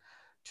being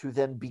to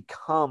then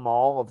become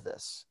all of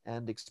this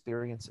and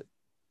experience it.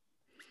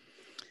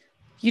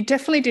 You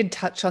definitely did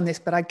touch on this,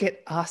 but I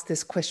get asked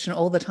this question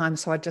all the time.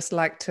 So I'd just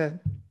like to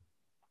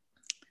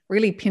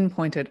really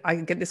pinpoint it. I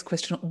get this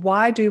question,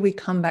 why do we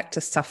come back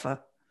to suffer?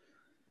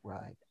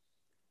 Right.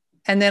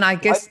 And then I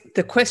guess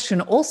the question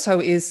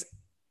also is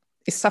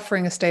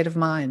suffering a state of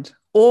mind,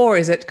 or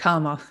is it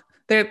karma?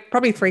 There are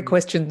probably three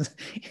questions,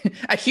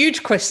 a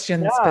huge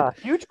questions. Yeah, but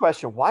huge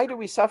question. Why do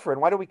we suffer, and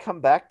why do we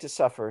come back to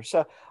suffer?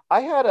 So I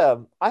had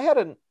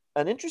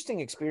an interesting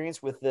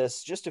experience with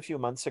this just a few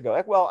months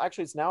ago. Well,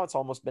 actually, it's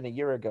almost been a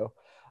year ago.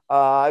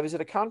 I was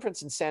at a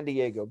conference in San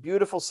Diego,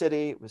 beautiful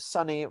city. It was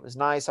sunny. It was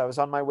nice. I was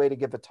on my way to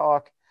give a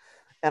talk,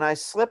 and I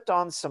slipped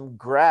on some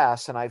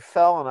grass and I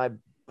fell and I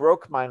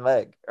broke my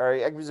leg, or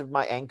it was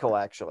my ankle,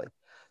 actually.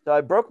 So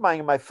I broke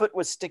my foot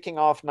was sticking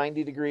off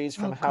 90 degrees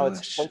from how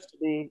it's supposed to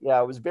be. Yeah,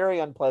 it was very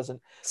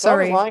unpleasant.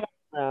 Sorry. So I was lying on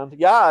the ground.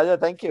 Yeah,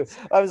 thank you.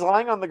 I was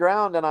lying on the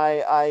ground, and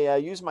I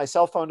used my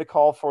cell phone to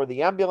call for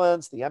the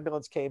ambulance. The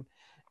ambulance came,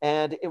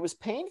 and it was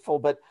painful,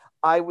 but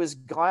I was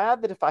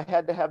glad that if I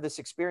had to have this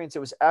experience, it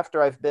was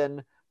after I've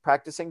been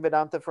practicing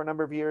Vedanta for a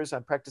number of years.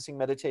 I'm practicing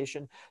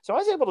meditation. So I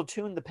was able to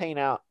tune the pain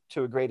out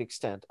to a great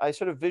extent. I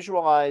sort of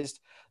visualized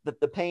that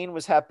the pain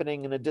was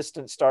happening in a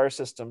distant star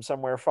system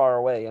somewhere far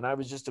away, and I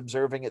was just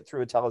observing it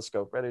through a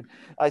telescope, right?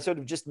 I sort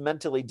of just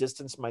mentally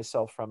distanced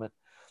myself from it,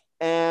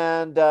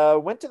 and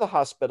went to the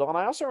hospital. And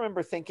I also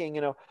remember thinking,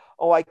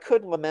 oh, I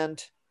could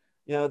lament,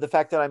 the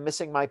fact that I'm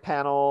missing my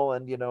panel,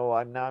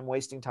 and I'm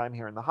wasting time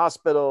here in the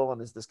hospital,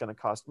 and is this going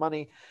to cost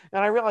money?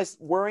 And I realized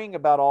worrying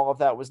about all of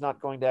that was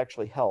not going to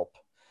actually help.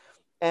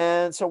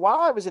 And so while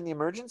I was in the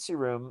emergency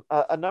room,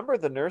 a number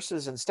of the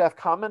nurses and staff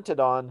commented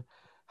on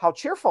how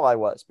cheerful I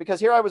was, because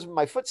here I was with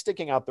my foot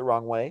sticking out the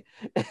wrong way,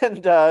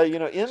 and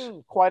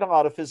in quite a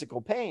lot of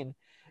physical pain.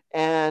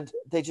 And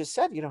they just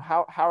said,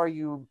 how are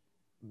you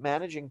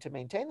managing to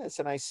maintain this?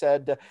 And I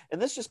said,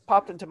 and this just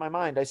popped into my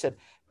mind, I said,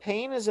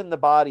 pain is in the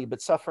body,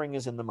 but suffering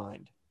is in the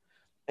mind.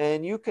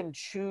 And you can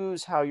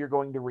choose how you're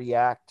going to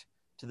react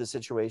to the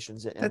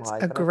situations in That's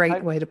life. a And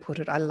great way to put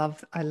it. I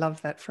love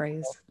that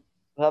phrase.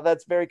 Well,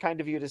 that's very kind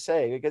of you to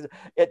say, because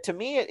to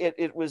me,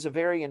 it was a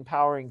very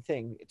empowering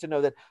thing to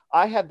know that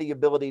I had the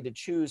ability to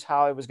choose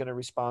how I was going to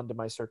respond to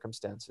my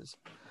circumstances.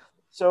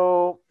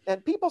 So,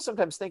 and people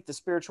sometimes think the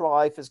spiritual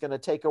life is going to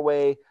take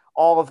away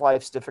all of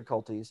life's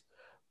difficulties,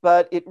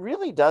 but it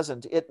really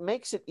doesn't. It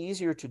makes it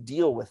easier to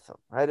deal with them,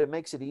 right? It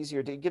makes it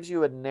easier. It gives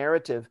you a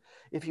narrative.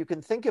 If you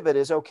can think of it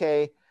as,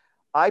 okay,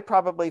 I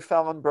probably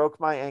fell and broke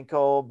my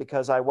ankle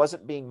because I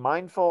wasn't being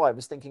mindful. I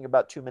was thinking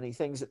about too many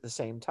things at the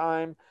same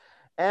time.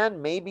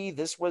 And maybe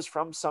this was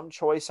from some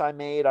choice I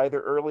made either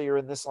earlier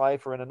in this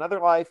life or in another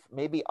life.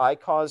 Maybe I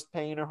caused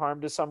pain or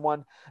harm to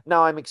someone.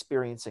 Now I'm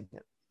experiencing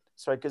it.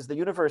 So, because the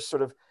universe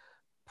sort of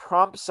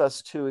prompts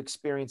us to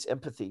experience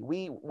empathy.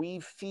 We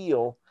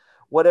feel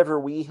whatever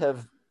we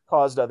have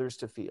caused others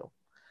to feel.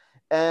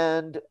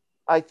 And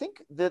I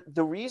think that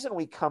the reason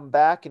we come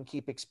back and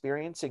keep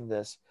experiencing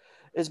this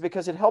is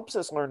because it helps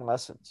us learn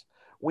lessons.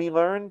 We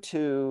learn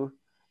to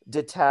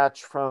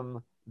detach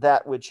from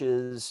that which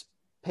is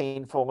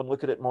painful and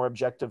look at it more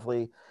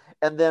objectively,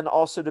 and then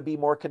also to be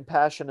more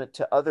compassionate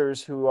to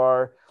others who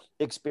are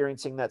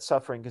experiencing that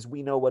suffering, because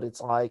we know what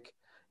it's like,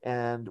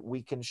 and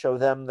we can show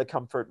them the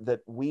comfort that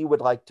we would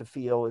like to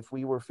feel if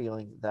we were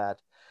feeling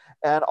that.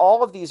 And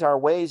all of these are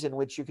ways in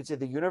which you could say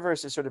the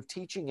universe is sort of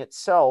teaching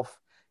itself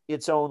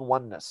its own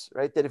oneness,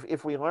 right? That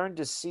if we learn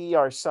to see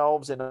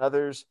ourselves in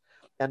others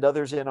and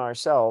others in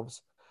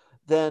ourselves,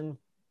 then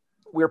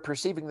we're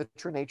perceiving the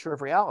true nature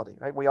of reality,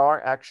 right? We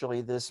are actually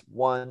this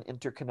one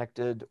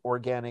interconnected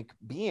organic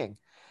being.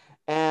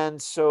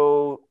 And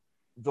so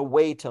the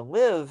way to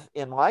live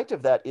in light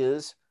of that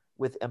is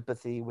with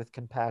empathy, with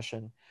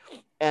compassion.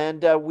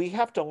 And we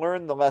have to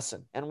learn the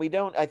lesson. And we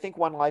don't, I think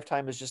one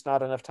lifetime is just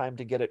not enough time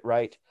to get it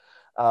right.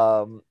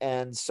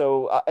 And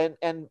so,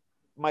 and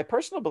my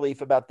personal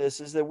belief about this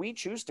is that we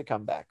choose to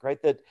come back,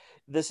 right? That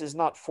this is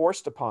not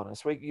forced upon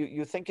us.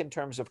 You think in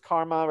terms of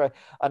karma, right?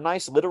 A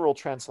nice literal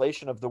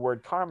translation of the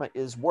word karma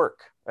is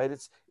work, right?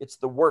 It's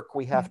the work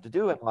we have to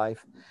do in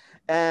life.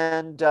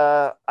 And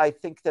I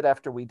think that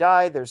after we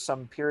die, there's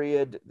some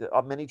period,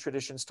 many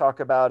traditions talk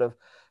about, of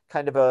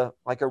kind of a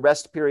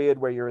rest period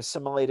where you're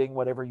assimilating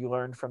whatever you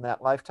learned from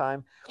that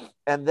lifetime.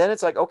 And then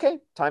it's like, okay,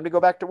 time to go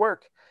back to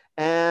work.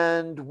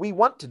 And we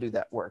want to do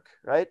that work,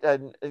 right?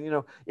 And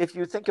if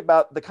you think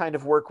about the kind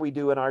of work we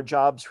do in our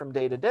jobs from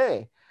day to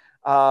day,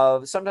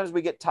 sometimes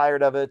we get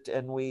tired of it,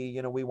 and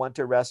we want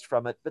to rest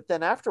from it. But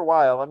then after a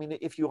while, I mean,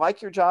 if you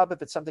like your job,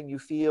 if it's something you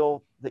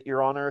feel that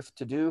you're on earth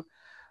to do,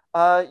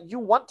 you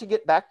want to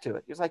get back to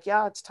it. It's like,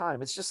 yeah, it's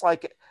time. It's just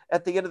like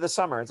at the end of the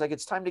summer, it's like,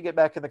 it's time to get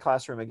back in the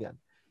classroom again.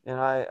 And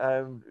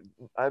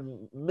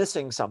I'm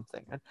missing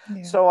something.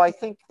 Yeah. So I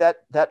think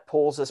that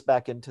pulls us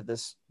back into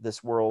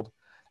this world,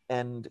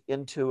 and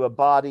into a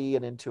body,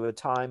 and into a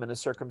time and a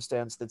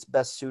circumstance that's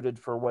best suited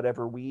for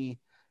whatever we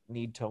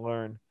need to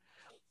learn.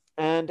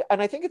 And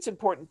I think it's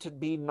important to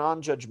be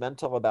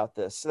non-judgmental about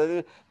this.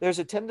 So there's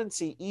a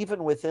tendency,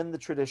 even within the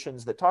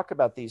traditions that talk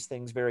about these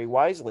things very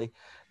wisely,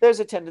 there's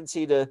a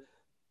tendency to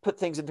put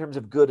things in terms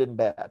of good and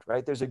bad,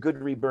 right? There's a good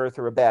rebirth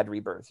or a bad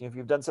rebirth. If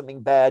you've done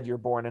something bad, you're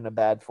born in a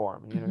bad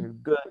form. You're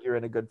good, you're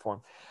in a good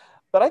form.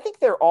 But I think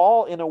they're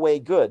all in a way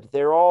good.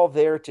 They're all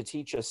there to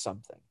teach us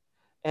something.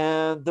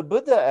 And the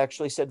Buddha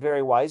actually said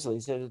very wisely,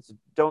 he said,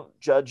 don't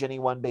judge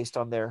anyone based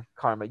on their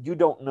karma. You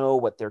don't know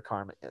what their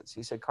karma is.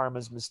 He said, karma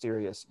is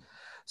mysterious.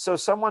 So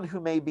someone who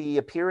may be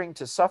appearing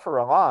to suffer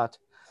a lot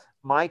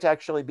might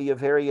actually be a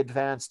very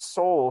advanced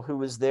soul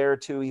who is there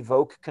to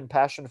evoke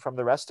compassion from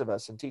the rest of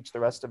us and teach the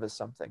rest of us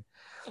something.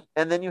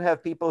 And then you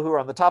have people who are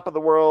on the top of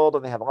the world,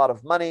 and they have a lot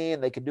of money,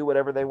 and they can do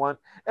whatever they want,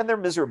 and they're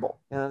miserable.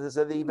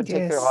 They even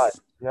take their lives,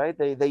 right?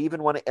 They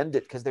even want to end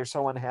it because they're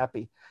so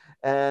unhappy.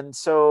 And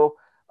so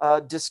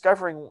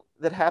discovering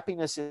that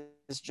happiness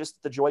is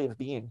just the joy of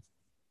being.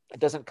 It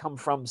doesn't come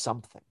from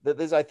something.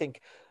 I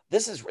think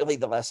this is really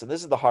the lesson.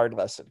 This is the hard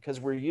lesson, because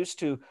we're used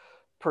to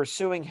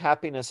pursuing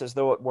happiness as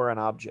though it were an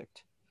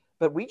object.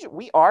 But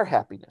we are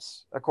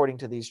happiness, according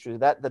to these truths.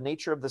 That the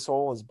nature of the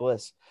soul is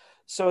bliss.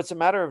 So it's a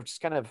matter of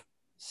just kind of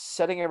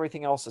setting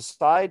everything else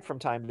aside from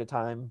time to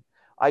time,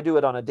 I do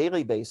it on a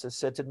daily basis,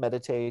 sit and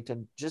meditate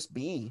and just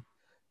be.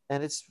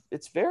 And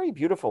it's very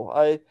beautiful.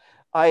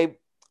 I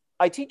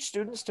I teach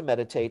students to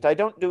meditate. I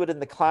don't do it in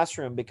the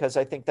classroom because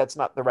I think that's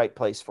not the right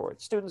place for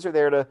it. Students are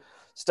there to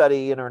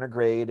study and earn a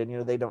grade,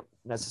 and they don't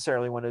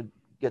necessarily want to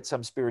get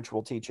some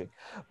spiritual teaching.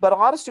 But a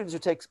lot of students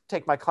who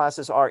take my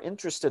classes are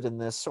interested in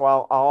this, so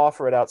I'll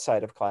offer it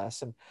outside of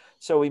class. And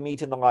so we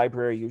meet in the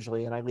library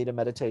usually, and I lead a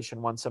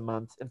meditation once a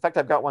month. In fact,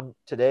 I've got one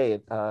today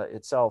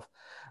itself.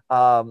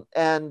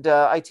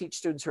 I teach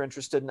students who are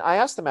interested, and I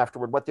asked them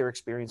afterward what their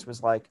experience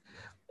was like.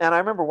 And I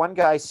remember one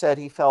guy said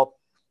he felt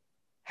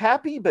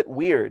happy but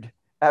weird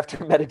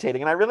after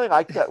meditating, and I really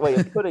liked that way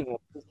of putting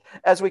it.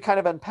 As we kind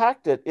of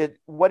unpacked it,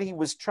 what he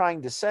was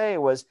trying to say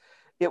was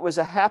it was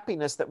a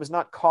happiness that was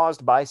not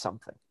caused by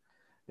something.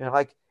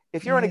 Like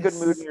if you're in a good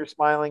mood and you're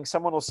smiling,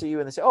 someone will see you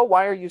and they say, "Oh,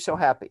 why are you so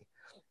happy?"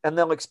 And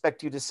they'll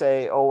expect you to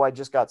say, "Oh, I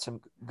just got some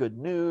good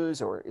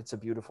news," or "It's a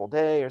beautiful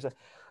day," or something.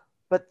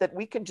 But that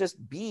we can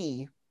just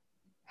be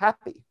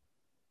happy.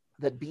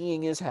 That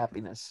being is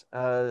happiness.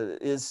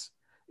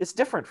 It's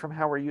different from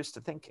how we're used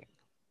to thinking.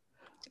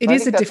 It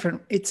is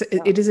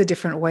a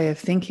different way of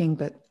thinking,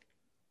 but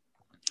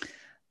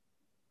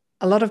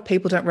a lot of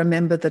people don't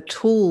remember the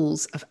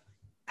tools of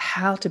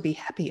how to be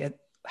happy.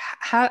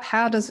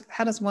 How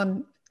does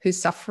one who's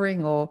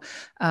suffering or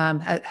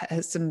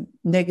has some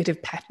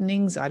negative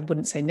patternings, I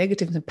wouldn't say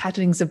negative, some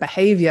patternings of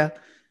behavior,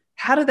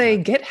 how do they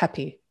get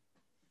happy?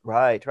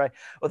 Right.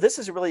 Well, this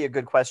is really a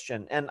good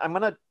question, and I'm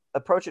going to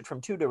approach it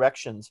from two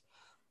directions.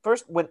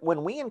 First,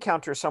 when we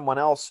encounter someone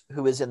else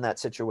who is in that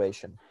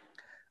situation,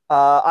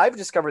 I've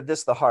discovered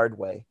this the hard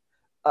way.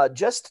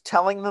 Just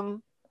telling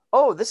them,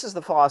 "Oh, this is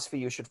the philosophy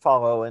you should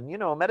follow, and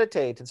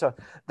meditate," and so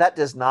that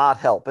does not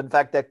help. In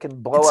fact, that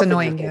can blow up. It's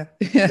annoying, yeah.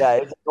 Yeah,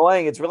 it's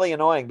annoying. It's really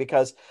annoying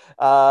because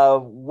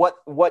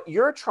what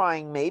you're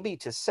trying maybe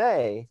to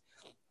say,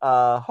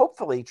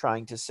 hopefully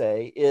trying to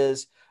say,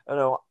 is,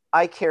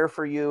 I care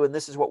for you, and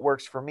this is what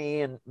works for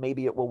me, and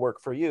maybe it will work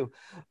for you.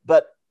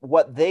 But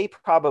what they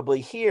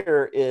probably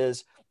hear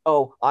is,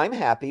 "Oh, I'm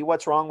happy.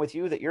 What's wrong with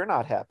you that you're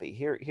not happy?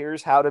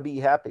 Here's how to be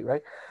happy,"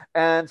 right?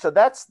 And so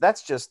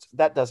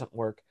that doesn't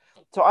work.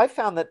 So I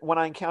found that when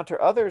I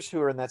encounter others who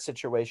are in that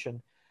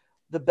situation,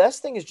 the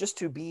best thing is just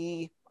to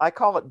be, I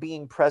call it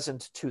being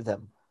present to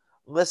them.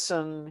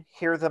 Listen,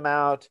 hear them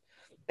out,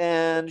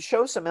 and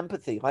show some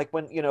empathy. Like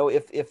when,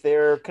 if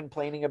they're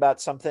complaining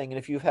about something, and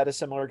if you've had a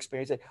similar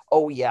experience, say,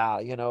 "Oh yeah,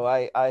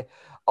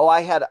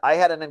 I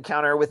had an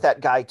encounter with that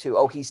guy too.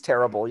 Oh, he's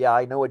terrible. Yeah,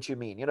 I know what you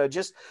mean."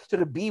 Just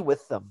sort of be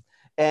with them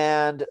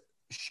and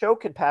show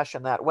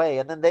compassion that way.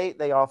 And then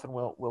they often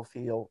will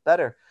feel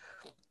better.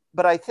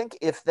 But I think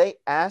if they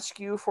ask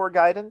you for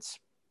guidance,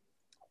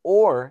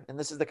 or, and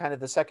this is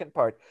the second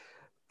part,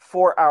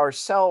 for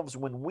ourselves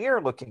when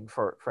we're looking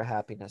for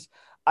happiness,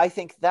 I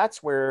think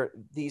that's where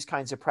these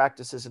kinds of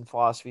practices and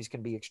philosophies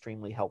can be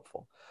extremely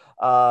helpful.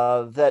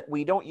 That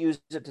we don't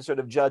use it to sort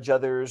of judge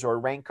others or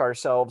rank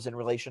ourselves in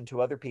relation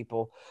to other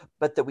people,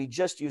 but that we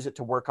just use it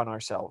to work on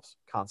ourselves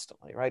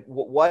constantly, right?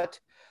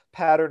 What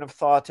pattern of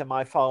thought am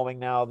I following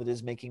now that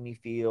is making me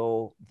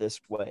feel this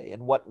way,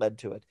 and what led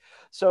to it?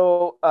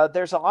 So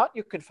there's a lot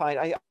you can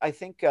find. I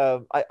think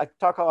I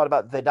talk a lot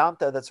about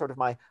Vedanta. That's sort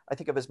of I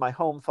think of as my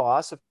home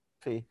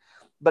philosophy.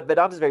 But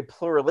Vedanta is very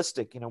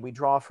pluralistic. We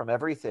draw from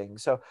everything.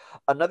 So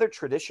another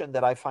tradition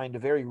that I find a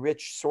very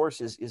rich source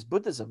is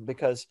Buddhism,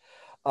 because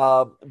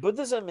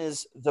Buddhism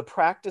is the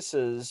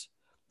practices,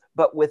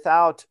 but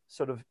without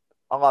sort of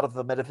a lot of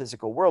the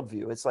metaphysical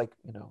worldview. It's like,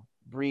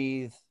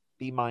 breathe,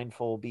 be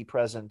mindful, be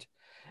present.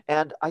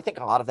 And I think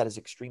a lot of that is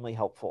extremely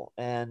helpful.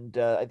 And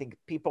I think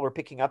people are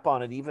picking up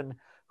on it, even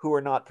who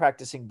are not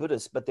practicing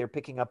Buddhists, but they're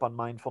picking up on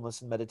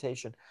mindfulness and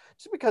meditation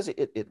just because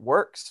it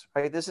works,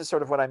 right? This is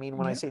sort of what I mean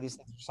when I say these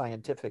things are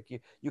scientific.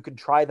 You can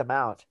try them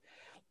out.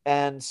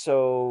 And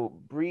so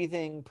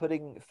breathing,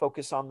 putting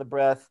focus on the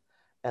breath,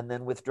 and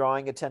then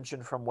withdrawing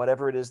attention from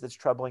whatever it is that's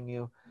troubling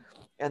you.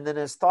 And then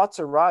as thoughts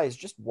arise,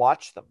 just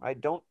watch them,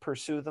 right? Don't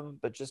pursue them,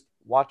 but just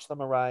watch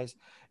them arise.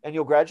 And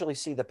you'll gradually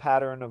see the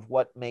pattern of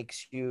what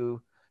makes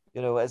you,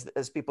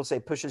 as people say,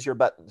 pushes your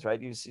buttons, right?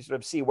 You sort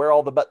of see where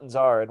all the buttons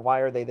are and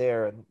why are they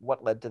there and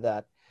what led to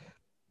that.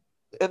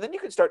 And then you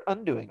can start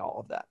undoing all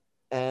of that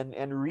and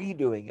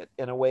redoing it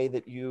in a way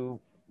that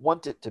you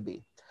want it to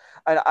be.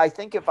 I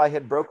think if I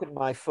had broken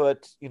my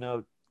foot,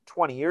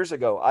 20 years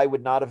ago, I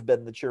would not have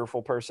been the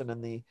cheerful person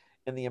in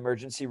the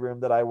emergency room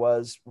that I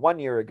was 1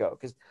 year ago,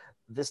 because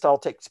this all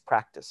takes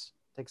practice.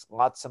 It takes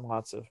lots and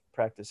lots of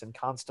practice and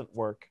constant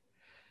work.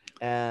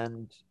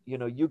 And,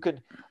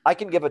 I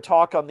can give a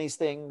talk on these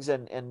things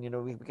and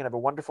we can have a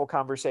wonderful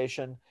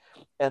conversation.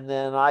 And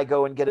then I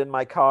go and get in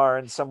my car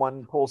and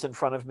someone pulls in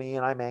front of me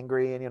and I'm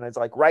angry. And, it's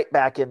like right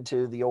back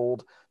into the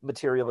old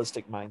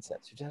materialistic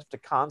mindsets. You just have to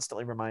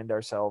constantly remind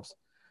ourselves,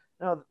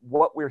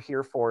 what we're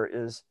here for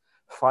is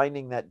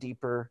finding that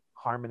deeper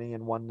harmony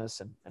and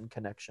oneness and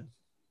connection.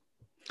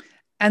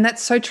 And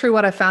that's so true.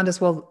 What I found as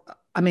well,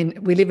 I mean,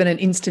 we live in an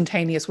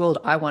instantaneous world.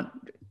 I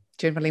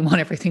generally want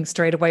everything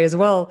straight away as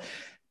well.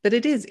 But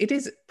it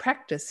is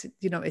practice.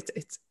 You know,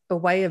 it's a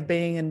way of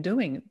being and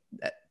doing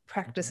that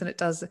practice, Mhm. and it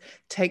does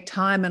take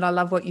time. And I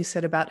love what you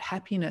said about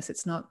happiness.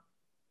 It's not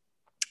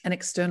an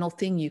external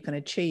thing you can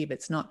achieve.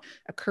 It's not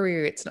a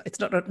career.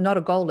 Not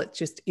a goal. It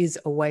just is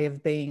a way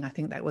of being. I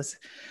think that was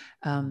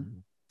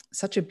Mhm.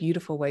 such a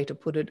beautiful way to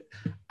put it.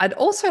 I'd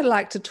also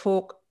like to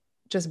talk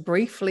just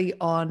briefly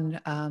on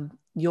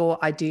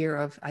your idea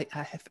of, I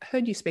have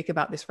heard you speak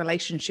about this,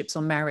 relationships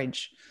or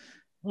marriage.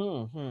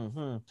 Hmm, hmm,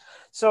 hmm.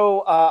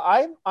 So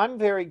I'm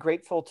very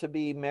grateful to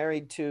be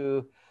married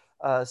to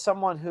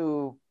someone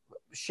who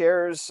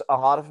shares a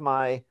lot of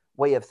my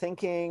way of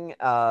thinking.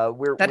 That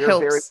We're very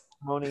helps.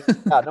 harmonious.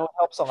 Yeah, no, it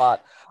helps a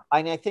lot.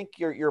 I think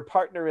your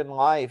partner in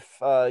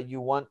life,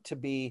 you want to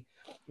be,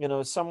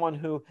 someone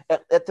who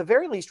at the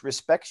very least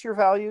respects your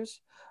values.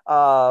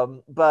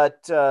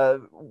 But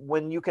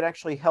when you can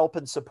actually help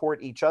and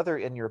support each other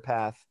in your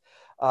path,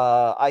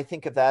 I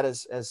think of that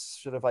as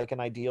sort of like an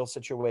ideal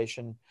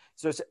situation.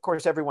 So, of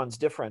course, everyone's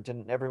different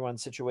and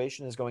everyone's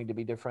situation is going to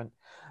be different.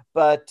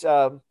 But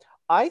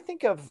I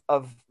think of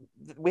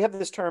we have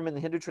this term in the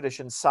Hindu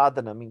tradition,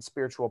 sadhana, means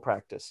spiritual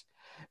practice.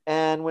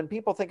 And when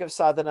people think of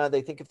sadhana,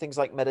 they think of things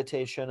like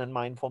meditation and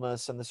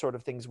mindfulness and the sort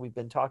of things we've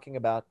been talking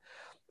about.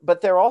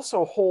 But there are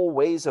also whole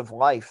ways of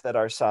life that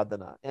are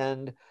sadhana.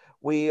 And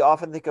we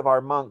often think of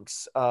our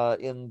monks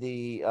in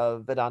the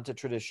Vedanta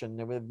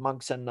tradition with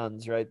monks and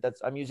nuns, right?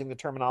 I'm using the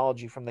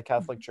terminology from the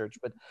Catholic Church,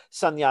 but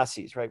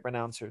sannyasis, right?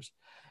 Renouncers.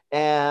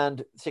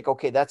 And think,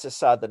 okay, that's a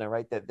sadhana,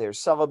 right? That they're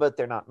celibate,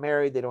 they're not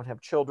married, they don't have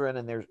children,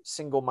 and they're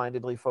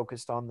single-mindedly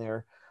focused on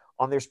their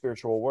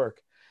spiritual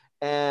work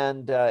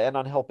and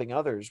on helping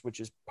others, which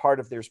is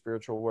part of their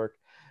spiritual work.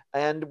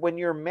 And when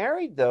you're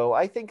married, though,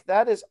 I think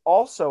that is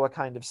also a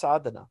kind of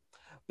sadhana,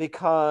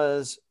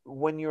 because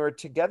when you're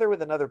together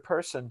with another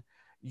person,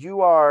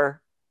 you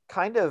are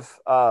kind of.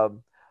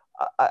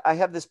 I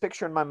have this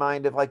picture in my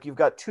mind of like you've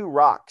got two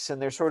rocks and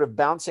they're sort of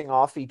bouncing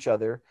off each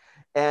other,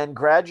 and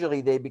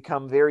gradually they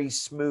become very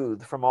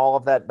smooth from all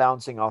of that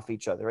bouncing off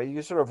each other. Right?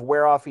 You sort of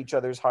wear off each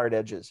other's hard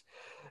edges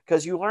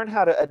because you learn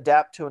how to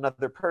adapt to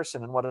another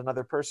person and what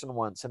another person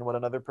wants and what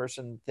another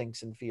person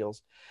thinks and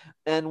feels.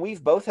 And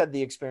we've both had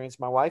the experience,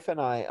 my wife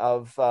and I,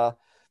 of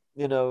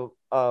you know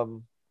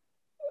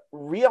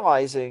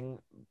realizing,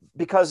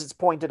 because it's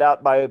pointed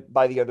out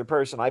by the other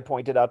person, I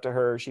point it out to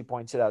her, she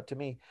points it out to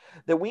me,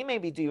 that we may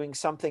be doing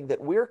something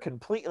that we're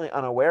completely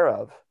unaware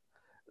of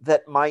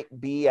that might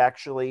be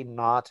actually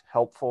not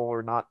helpful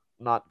or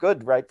not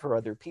good, right, for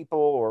other people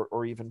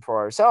or even for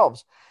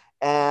ourselves.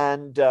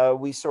 And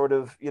we sort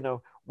of,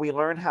 we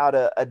learn how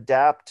to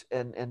adapt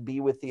and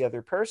be with the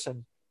other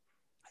person.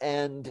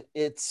 And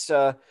it's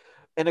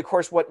and of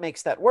course what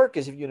makes that work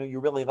is if you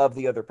really love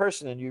the other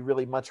person and you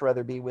really much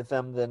rather be with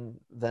them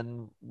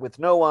than with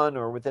no one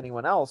or with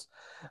anyone else,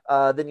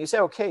 then you say,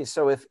 okay,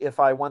 so if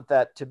I want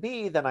that to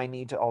be, then I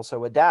need to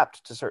also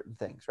adapt to certain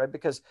things, right?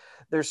 Because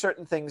there's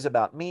certain things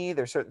about me,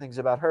 there's certain things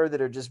about her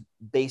that are just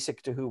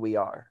basic to who we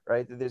are,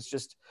 right? There's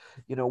just,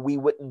 we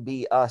wouldn't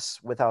be us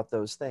without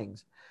those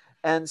things.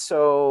 And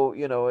so,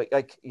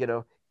 like,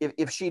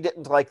 if she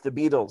didn't like the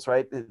Beatles,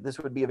 right, this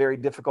would be a very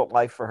difficult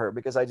life for her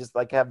because I just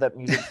like have that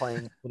music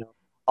playing,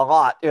 a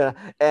lot. Yeah.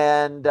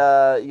 And,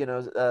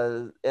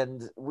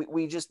 and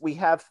we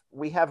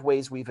have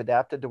ways we've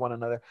adapted to one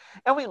another,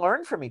 and we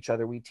learn from each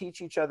other. We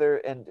teach each other.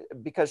 And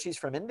because she's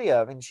from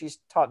India, I mean, she's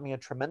taught me a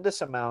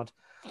tremendous amount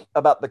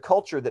about the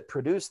culture that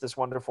produced this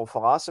wonderful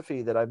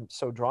philosophy that I'm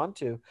so drawn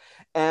to.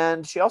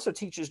 And she also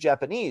teaches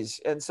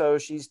Japanese. And so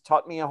she's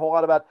taught me a whole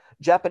lot about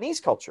Japanese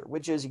culture,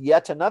 which is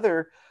yet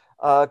another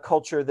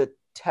culture that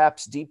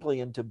taps deeply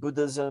into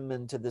Buddhism,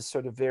 into this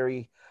sort of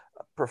very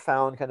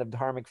profound kind of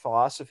dharmic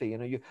philosophy.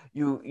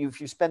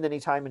 If you spend any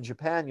time in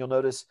Japan, you'll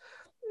notice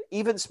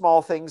even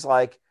small things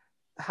like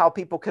how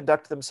people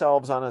conduct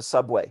themselves on a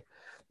subway.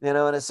 And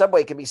a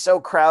subway can be so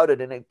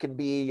crowded and it can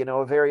be,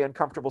 a very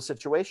uncomfortable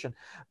situation,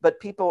 but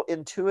people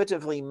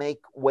intuitively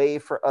make way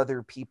for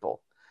other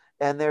people.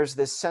 And there's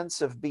this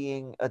sense of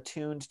being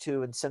attuned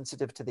to and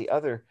sensitive to the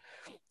other.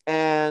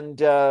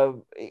 And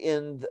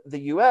in the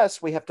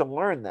US, we have to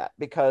learn that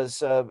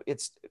because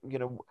it's,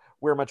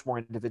 we're much more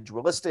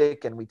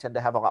individualistic and we tend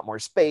to have a lot more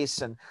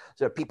space. And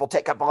so people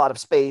take up a lot of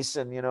space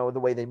and, the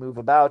way they move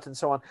about and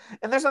so on.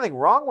 And there's nothing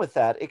wrong with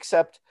that,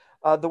 except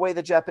the way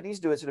the Japanese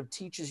do it sort of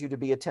teaches you to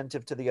be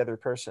attentive to the other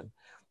person.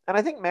 And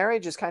I think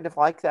marriage is kind of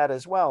like that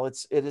as well.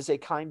 It is a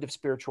kind of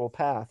spiritual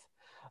path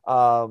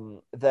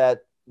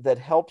that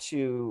helps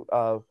you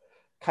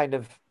kind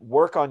of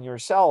work on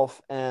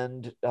yourself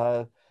and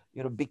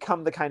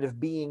become the kind of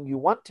being you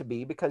want to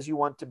be, because you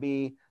want to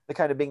be the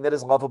kind of being that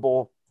is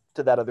lovable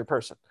to that other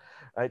person,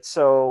 right?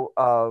 So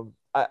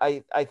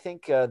I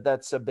think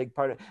that's a big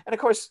part of it. And of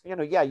course,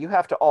 yeah, you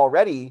have to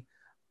already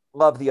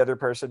love the other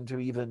person to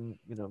even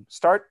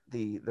start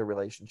the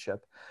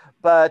relationship,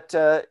 but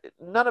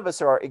none of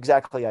us are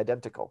exactly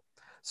identical.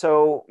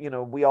 So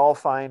we all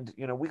find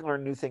we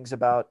learn new things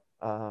about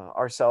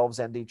ourselves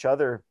and each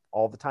other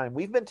all the time.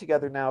 We've been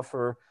together now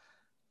for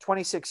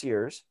 26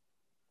 years.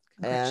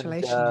 And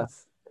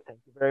Congratulations.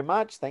 Thank you very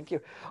much. Thank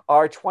you.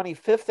 Our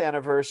 25th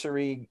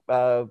anniversary,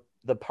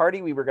 the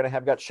party we were going to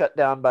have got shut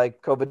down by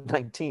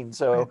COVID-19. Right.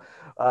 So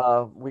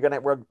we're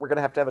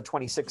gonna have to have a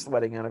 26th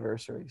wedding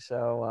anniversary.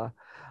 So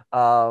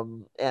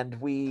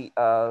and we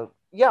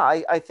yeah,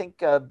 I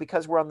think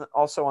because we're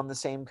also on the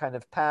same kind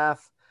of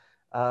path,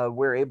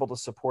 we're able to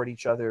support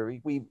each other.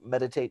 We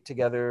meditate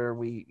together.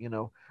 We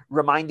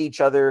remind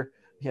each other.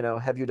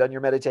 Have you done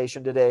your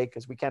meditation today?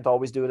 Because we can't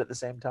always do it at the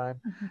same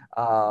time.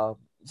 Mhm.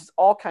 Just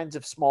all kinds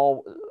of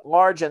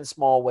large and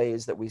small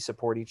ways that we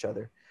support each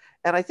other.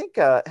 And I think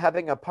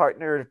having a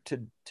partner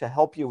to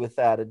help you with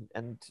that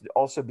and to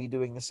also be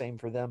doing the same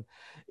for them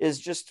is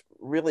just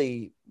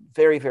really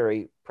very,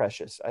 very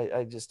precious.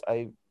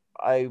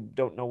 I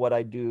don't know what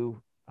I'd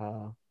do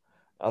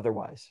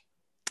otherwise.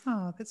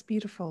 Oh, that's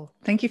beautiful.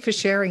 Thank you for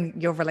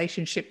sharing your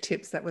relationship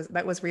tips. That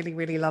was really,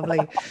 really lovely.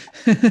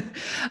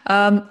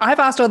 I've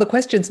asked all the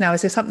questions now.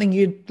 Is there something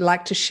you'd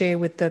like to share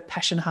with the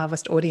Passion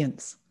Harvest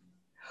audience?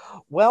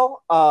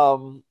 Well,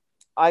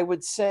 I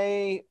would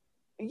say,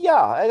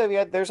 yeah, I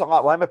mean, there's a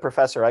lot. Well, I'm a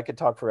professor. I could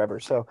talk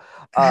forever. So,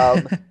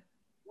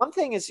 one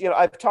thing is,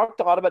 I've talked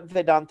a lot about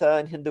Vedanta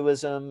and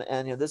Hinduism,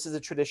 and this is a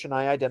tradition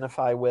I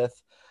identify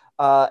with.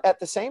 At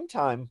the same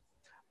time,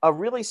 a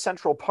really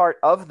central part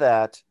of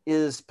that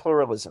is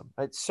pluralism,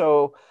 right?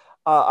 So,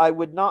 I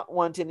would not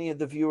want any of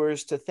the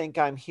viewers to think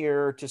I'm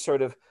here to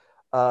sort of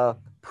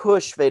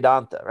push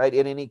Vedanta, right,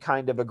 in any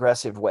kind of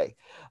aggressive way.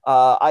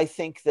 I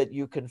think that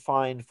you can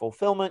find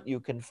fulfillment, you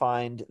can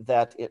find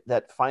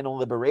that final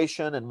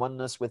liberation and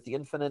oneness with the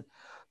infinite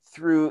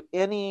through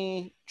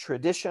any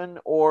tradition,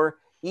 or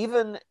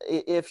even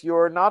if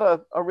you're not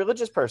a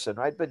religious person,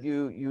 right, but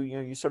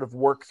you sort of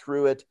work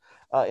through it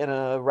in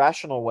a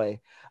rational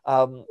way.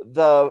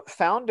 The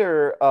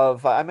founder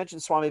of, I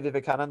mentioned Swami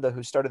Vivekananda,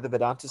 who started the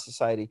Vedanta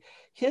Society.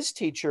 His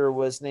teacher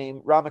was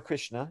named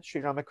Ramakrishna,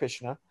 Sri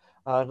Ramakrishna,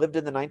 lived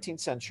in the 19th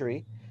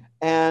century.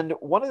 And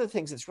one of the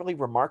things that's really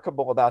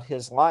remarkable about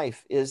his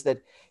life is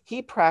that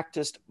he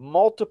practiced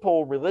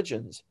multiple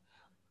religions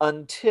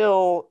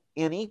until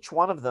in each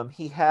one of them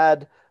he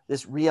had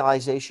this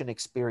realization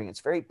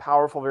experience, very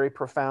powerful, very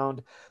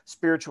profound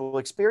spiritual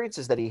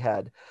experiences that he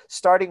had,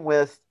 starting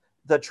with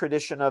the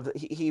tradition of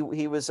he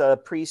was a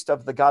priest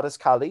of the goddess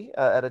Kali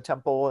at a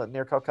temple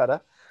near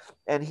Calcutta,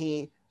 and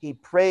he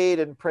prayed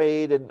and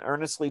prayed and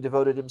earnestly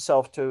devoted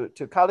himself to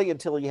Kali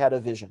until he had a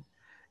vision,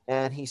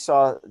 and he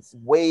saw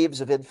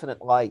waves of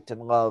infinite light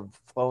and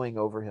love flowing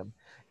over him.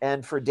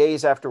 And for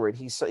days afterward,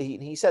 he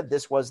said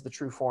this was the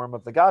true form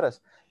of the goddess,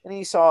 and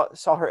he saw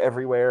her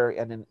everywhere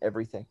and in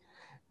everything.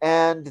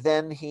 And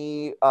then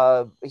he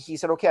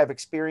said, okay, I've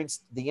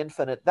experienced the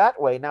infinite that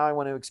way. Now I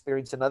want to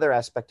experience another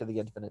aspect of the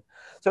infinite.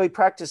 So he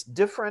practiced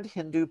different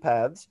Hindu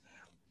paths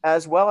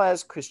as well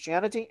as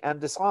Christianity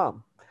and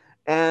Islam.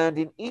 And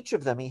in each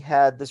of them, he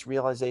had this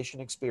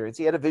realization experience.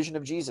 He had a vision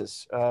of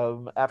Jesus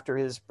after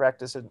his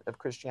practice of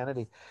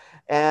Christianity.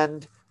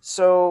 And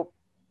so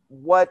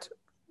what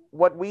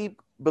we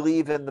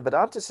believe in the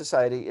Vedanta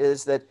Society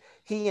is that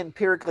he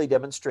empirically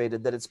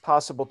demonstrated that it's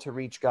possible to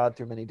reach God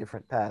through many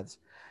different paths.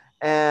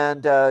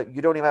 And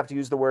you don't even have to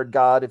use the word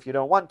God if you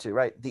don't want to,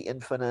 right? The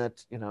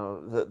infinite,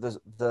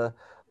 the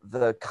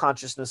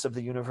consciousness of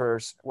the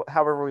universe,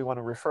 however we want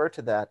to refer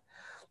to that.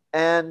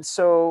 And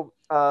so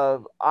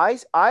I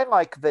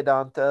like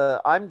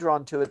Vedanta. I'm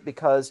drawn to it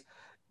because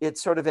it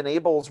sort of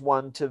enables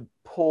one to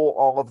pull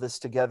all of this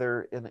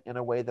together in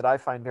a way that I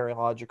find very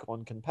logical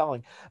and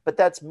compelling. But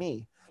that's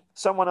me.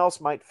 Someone else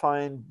might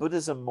find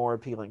Buddhism more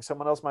appealing.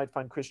 Someone else might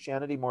find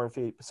Christianity more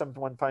appealing.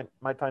 Someone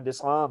might find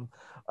Islam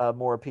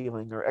more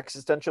appealing, or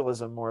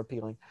existentialism more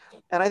appealing.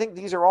 And I think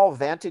these are all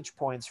vantage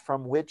points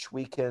from which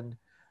we can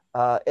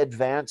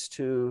advance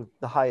to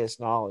the highest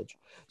knowledge.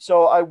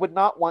 So I would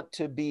not want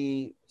to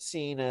be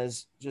seen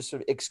as just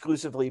sort of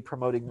exclusively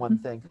promoting one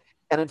thing.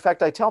 And in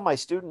fact, I tell my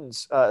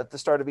students at the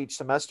start of each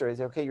semester, I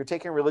say, okay, you're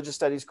taking a religious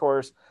studies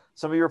course.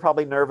 Some of you are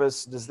probably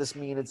nervous. Does this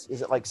mean is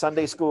it like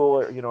Sunday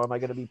school, or, am I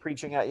going to be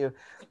preaching at you?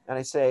 And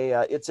I say,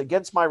 it's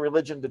against my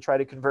religion to try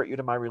to convert you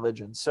to my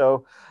religion.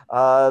 So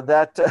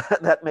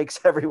that makes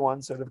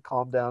everyone sort of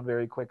calm down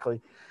very quickly.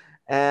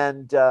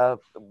 And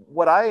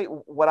what I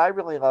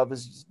really love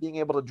is just being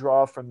able to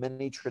draw from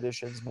many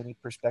traditions, many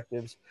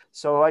perspectives.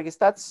 So I guess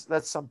that's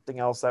something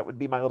else. That would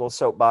be my little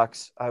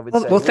soapbox, I would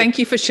say. Well, thank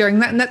you for sharing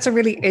that. And that's a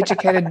really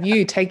educated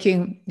view,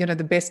 taking,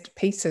 the best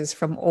pieces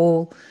from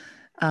all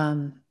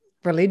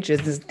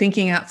religions,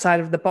 thinking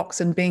outside of the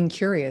box and being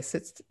curious.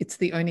 It's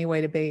the only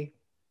way to be.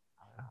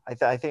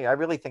 I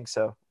really think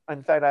so.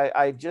 In fact,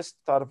 I just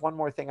thought of one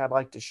more thing I'd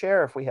like to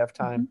share if we have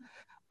time.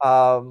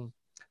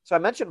 So I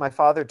mentioned my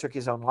father took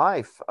his own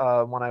life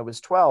when I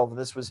was 12.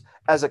 This was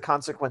as a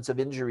consequence of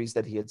injuries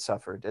that he had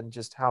suffered and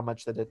just how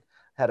much that it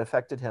had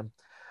affected him.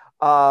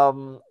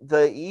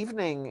 The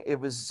evening, it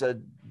was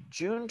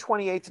June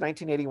 28th,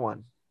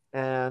 1981.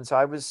 And so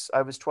I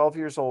was 12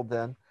 years old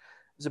then. It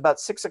was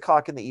about 6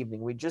 o'clock in the evening.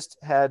 We just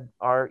had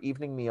our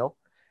evening meal,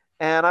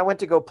 and I went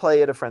to go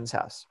play at a friend's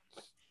house.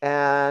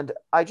 And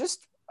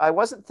I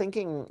wasn't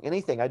thinking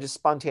anything. I just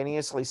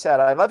spontaneously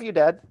said, "I love you,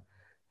 Dad."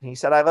 He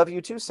said, I love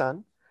you too,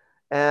 son.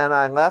 And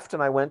I left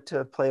and I went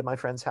to play at my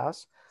friend's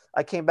house.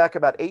 I came back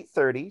about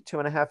 8:30,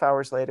 2.5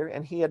 hours later,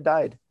 and he had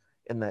died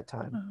in that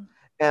time. Oh.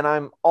 And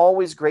I'm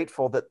always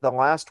grateful that the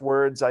last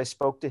words I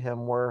spoke to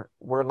him were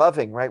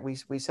loving, right?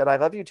 We said, I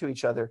love you to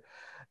each other.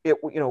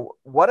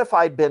 What if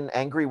I'd been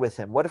angry with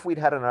him? What if we'd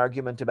had an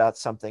argument about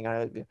something?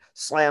 I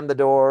slammed the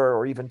door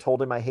or even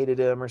told him I hated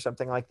him or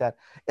something like that,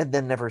 and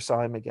then never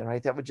saw him again,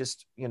 right? That would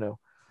just,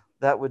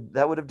 that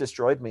would have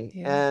destroyed me.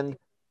 Yeah. And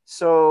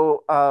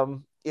so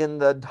in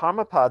the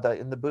Dhammapada,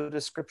 in the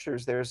Buddhist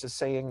scriptures, there's a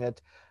saying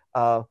that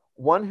for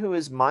one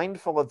who's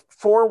mindful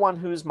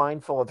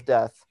of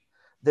death,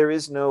 there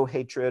is no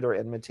hatred or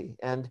enmity.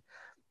 And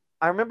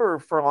I remember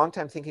for a long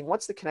time thinking,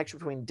 what's the connection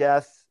between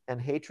death and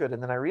hatred?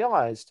 And then I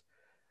realized,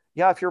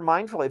 yeah, if you're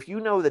mindful, if you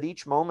know that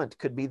each moment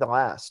could be the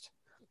last,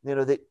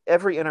 that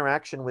every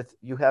interaction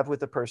you have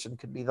with a person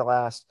could be the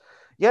last.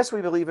 Yes,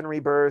 we believe in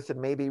rebirth,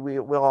 and maybe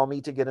we'll all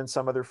meet again in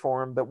some other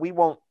form, but we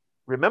won't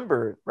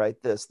remember, right,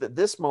 that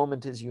this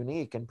moment is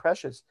unique and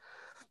precious.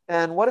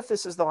 And what if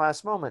this is the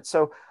last moment?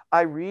 So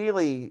I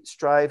really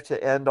strive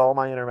to end all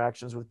my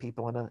interactions with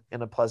people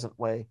in a pleasant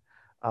way,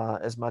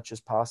 as much as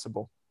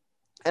possible.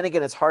 And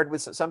again, it's hard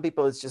with some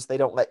people. It's just they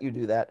don't let you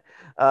do that.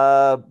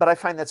 But I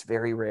find that's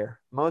very rare.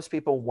 Most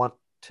people want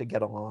to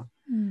get along.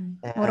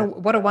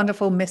 What a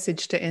wonderful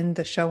message to end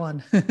the show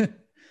on. It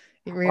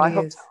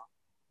really is. So.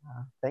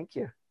 Thank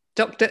you.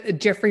 Dr.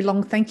 Jeffrey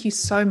Long, thank you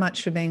so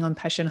much for being on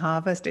Passion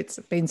Harvest. It's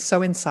been so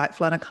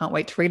insightful, and I can't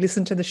wait to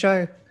re-listen to the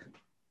show.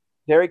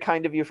 Very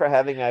kind of you for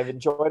having me. I've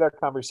enjoyed our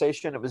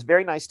conversation. It was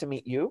very nice to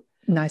meet you.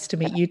 Nice to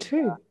meet you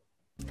too.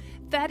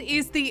 That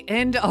is the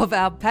end of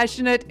our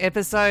Passionate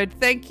episode.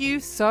 Thank you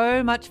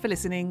so much for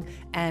listening,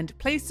 and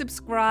please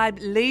subscribe,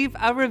 leave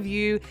a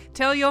review,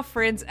 tell your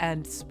friends,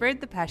 and spread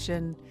the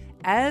passion.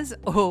 As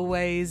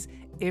always,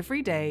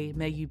 every day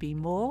may you be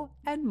more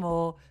and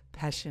more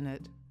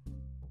passionate.